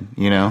bed,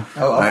 you know?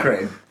 Oh,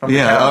 upgrade.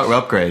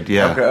 Upgrade,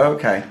 yeah.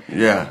 Okay.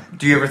 Yeah.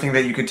 Do you ever think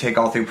that you could take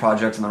all three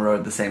projects on the road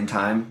at the same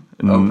time?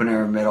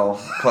 Opener, middle,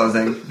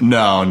 closing?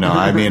 No.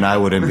 I mean, I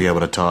wouldn't be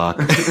able to talk.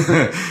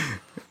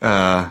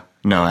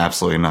 No,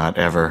 absolutely not,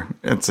 ever.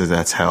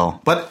 That's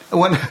hell. But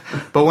when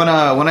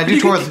I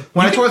tour with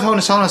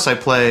Honus, I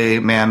play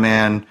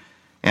Man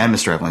and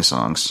Mr. Heavenly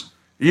songs.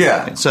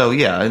 Yeah. So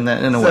yeah, in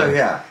a way.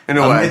 Yeah. In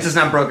a way. It's just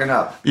not broken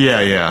up.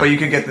 Yeah. But you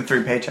could get the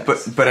three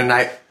paychecks. But a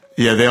night.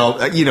 Yeah, they all,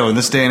 in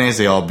this day and age,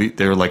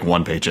 they're like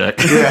one paycheck.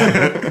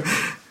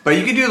 Yeah. But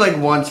you could do like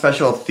one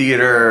special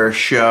theater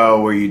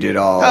show where you did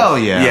all. Oh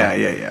yeah.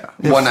 Yeah.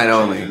 One night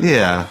only.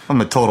 Yeah, I'm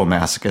a total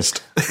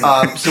masochist.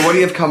 So what do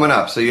you have coming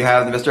up? So you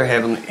have the Mr.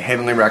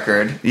 Heavenly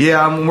record.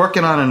 Yeah, I'm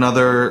working on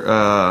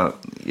another.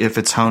 If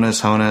it's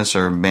Honus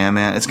or Man,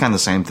 it's kind of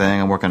the same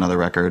thing. I'm working on another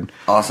record.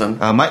 Awesome.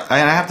 I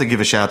have to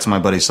give a shout out to my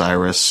buddy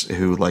Cyrus,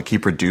 who he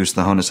produced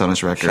the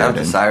Honus record. Shout out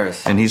to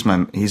Cyrus. And he's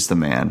the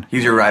man.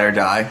 He's your ride or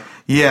die.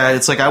 Yeah,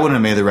 it's like I wouldn't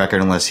have made the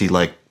record unless he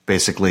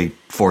basically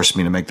forced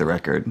me to make the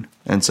record,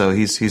 and so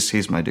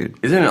he's my dude.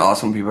 Isn't it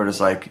awesome when people are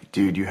just like,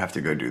 dude, you have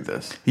to go do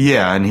this?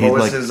 Yeah, and what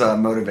was his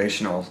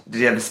motivational? Did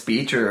he have a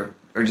speech or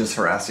just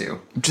harass you?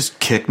 Just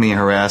kick me,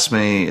 harass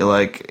me, it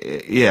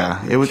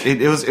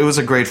was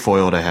a great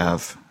foil to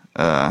have.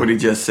 Would he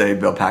just say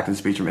Bill Paxton's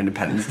speech from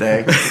Independence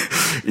Day?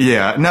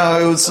 Yeah, no,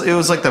 it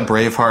was like the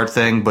Braveheart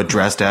thing, but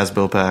dressed as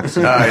Bill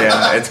Paxton. Oh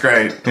yeah, it's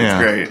great. It's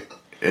great.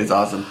 It's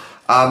awesome.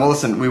 Well,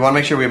 listen, we want to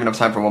make sure we have enough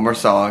time for one more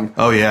song.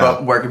 Oh, yeah.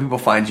 But where can people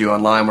find you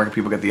online? Where can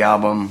people get the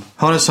album?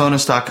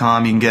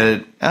 Honus.com. You can get it,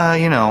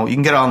 you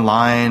can get it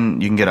online.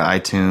 You can get it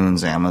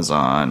iTunes,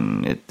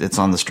 Amazon. It's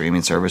on the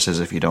streaming services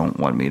if you don't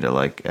want me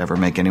to, ever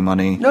make any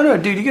money. No,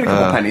 dude, you get a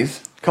couple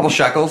pennies. A couple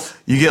shekels.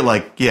 You get,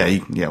 we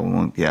don't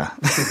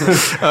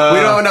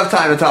have enough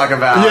time to talk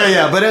about.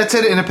 Yeah, but it's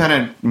at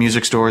independent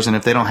music stores, and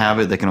if they don't have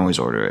it, they can always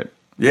order it.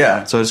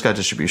 Yeah. So it's got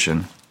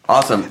distribution.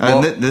 Awesome.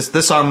 And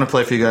this song I'm going to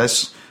play for you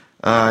guys.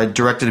 I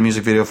directed a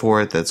music video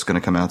for it that's going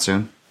to come out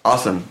soon.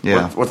 Awesome.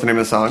 Yeah. What's the name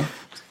of the song?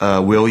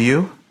 Will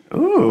You?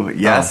 Ooh,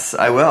 yes,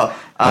 I will.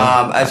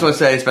 I just want to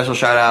say a special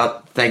shout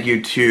out. Thank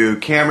you to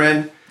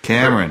Cameron.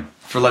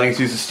 For letting us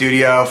use the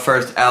studio.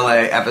 First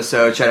LA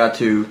episode. Shout out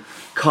to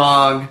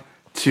Kong,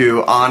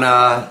 to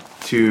Anna,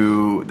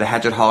 to the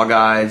Hatchet Hall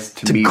guys,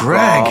 to Meatball,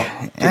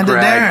 Greg, and to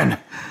Darren.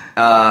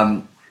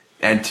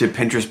 And to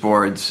Pinterest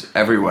boards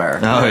everywhere.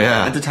 Oh,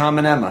 yeah. And to Tom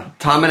and Emma.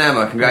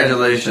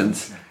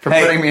 Congratulations. For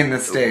putting me in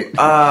this state.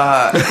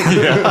 Right. Do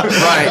you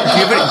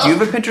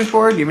have a Pinterest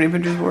board? Do you have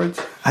any Pinterest boards?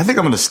 I think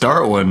I'm going to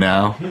start one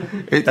now.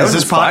 Is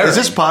this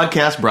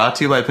podcast brought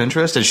to you by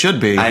Pinterest? It should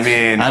be. I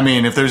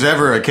mean, if there's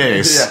ever a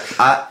case.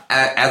 Yeah.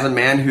 As a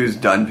man who's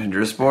done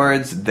Pinterest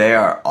boards, they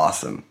are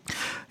awesome.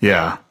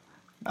 Yeah.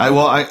 I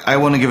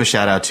want to give a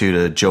shout out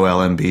to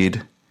Joel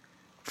Embiid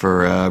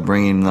for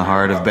bringing the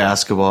heart of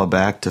basketball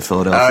back to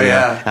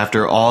Philadelphia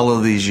after all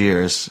of these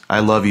years. I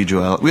love you,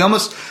 Joel.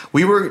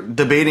 We were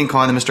debating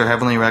calling the Mr.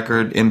 Heavenly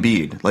record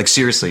Embiid.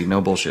 Seriously, no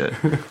bullshit.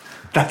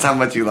 That's how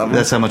much you love him.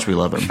 That's how much we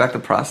love him. Respect the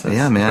process.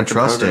 Yeah, man.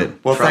 Trust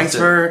it. Well, thanks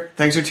for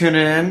tuning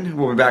in.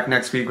 We'll be back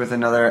next week with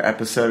another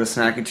episode of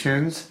Snacky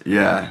Tunes.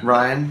 Yeah.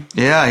 Ryan?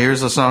 Yeah,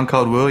 here's a song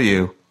called Will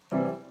You.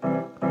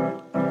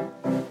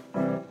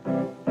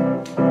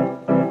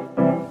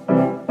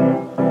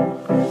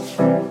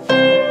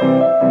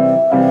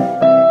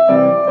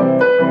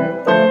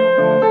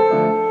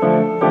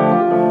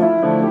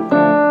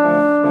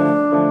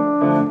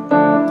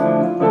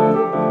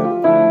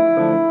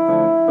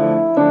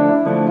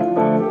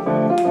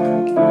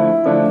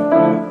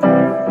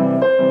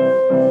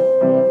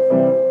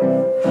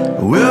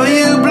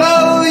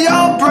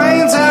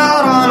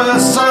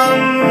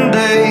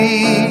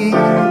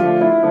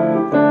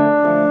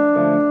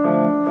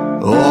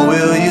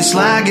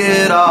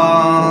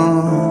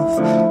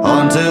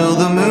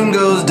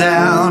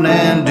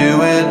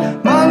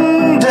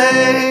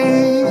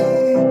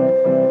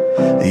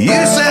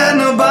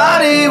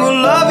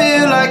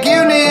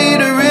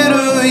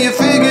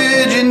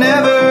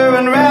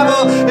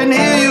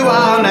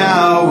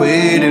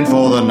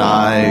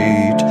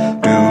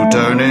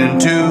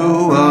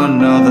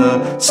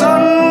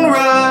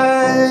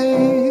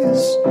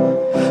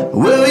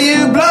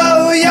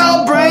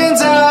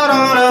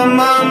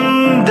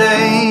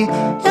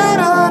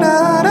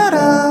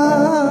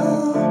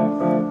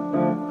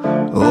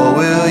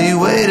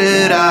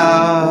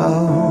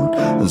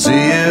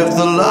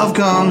 love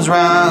comes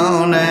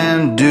round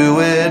and do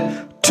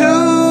it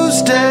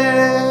Tuesday.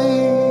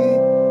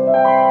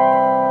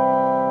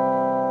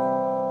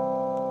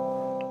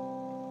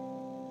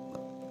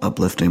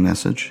 Uplifting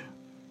message.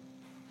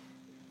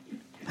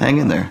 Hang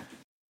in there.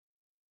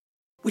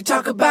 We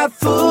talk about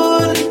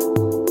food,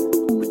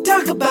 we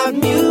talk about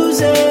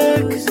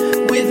music,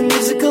 with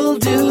musical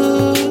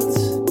dudes,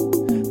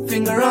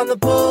 finger on the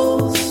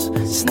pulse,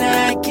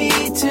 snacky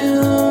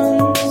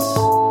tunes.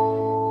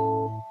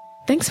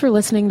 Thanks for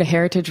listening to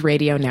Heritage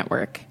Radio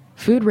Network,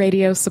 food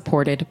radio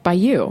supported by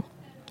you.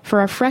 For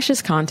our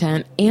freshest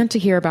content and to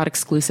hear about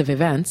exclusive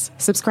events,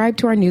 subscribe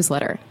to our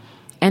newsletter.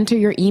 Enter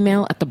your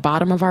email at the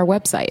bottom of our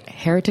website,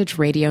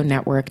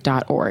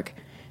 heritageradionetwork.org.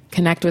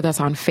 Connect with us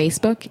on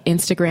Facebook,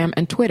 Instagram,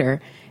 and Twitter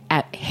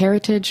at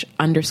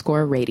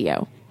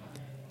heritage_radio.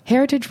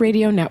 Heritage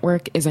Radio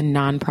Network is a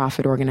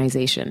nonprofit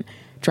organization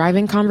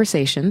driving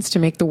conversations to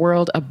make the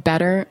world a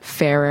better,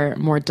 fairer,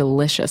 more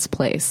delicious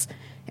place.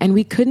 And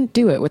we couldn't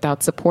do it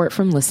without support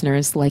from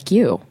listeners like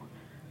you.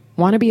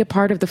 Want to be a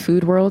part of the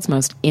food world's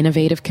most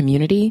innovative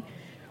community?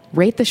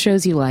 Rate the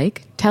shows you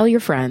like, tell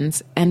your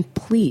friends, and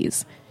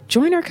please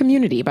join our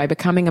community by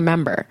becoming a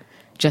member.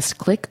 Just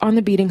click on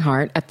the beating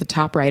heart at the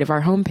top right of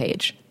our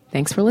homepage.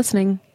 Thanks for listening.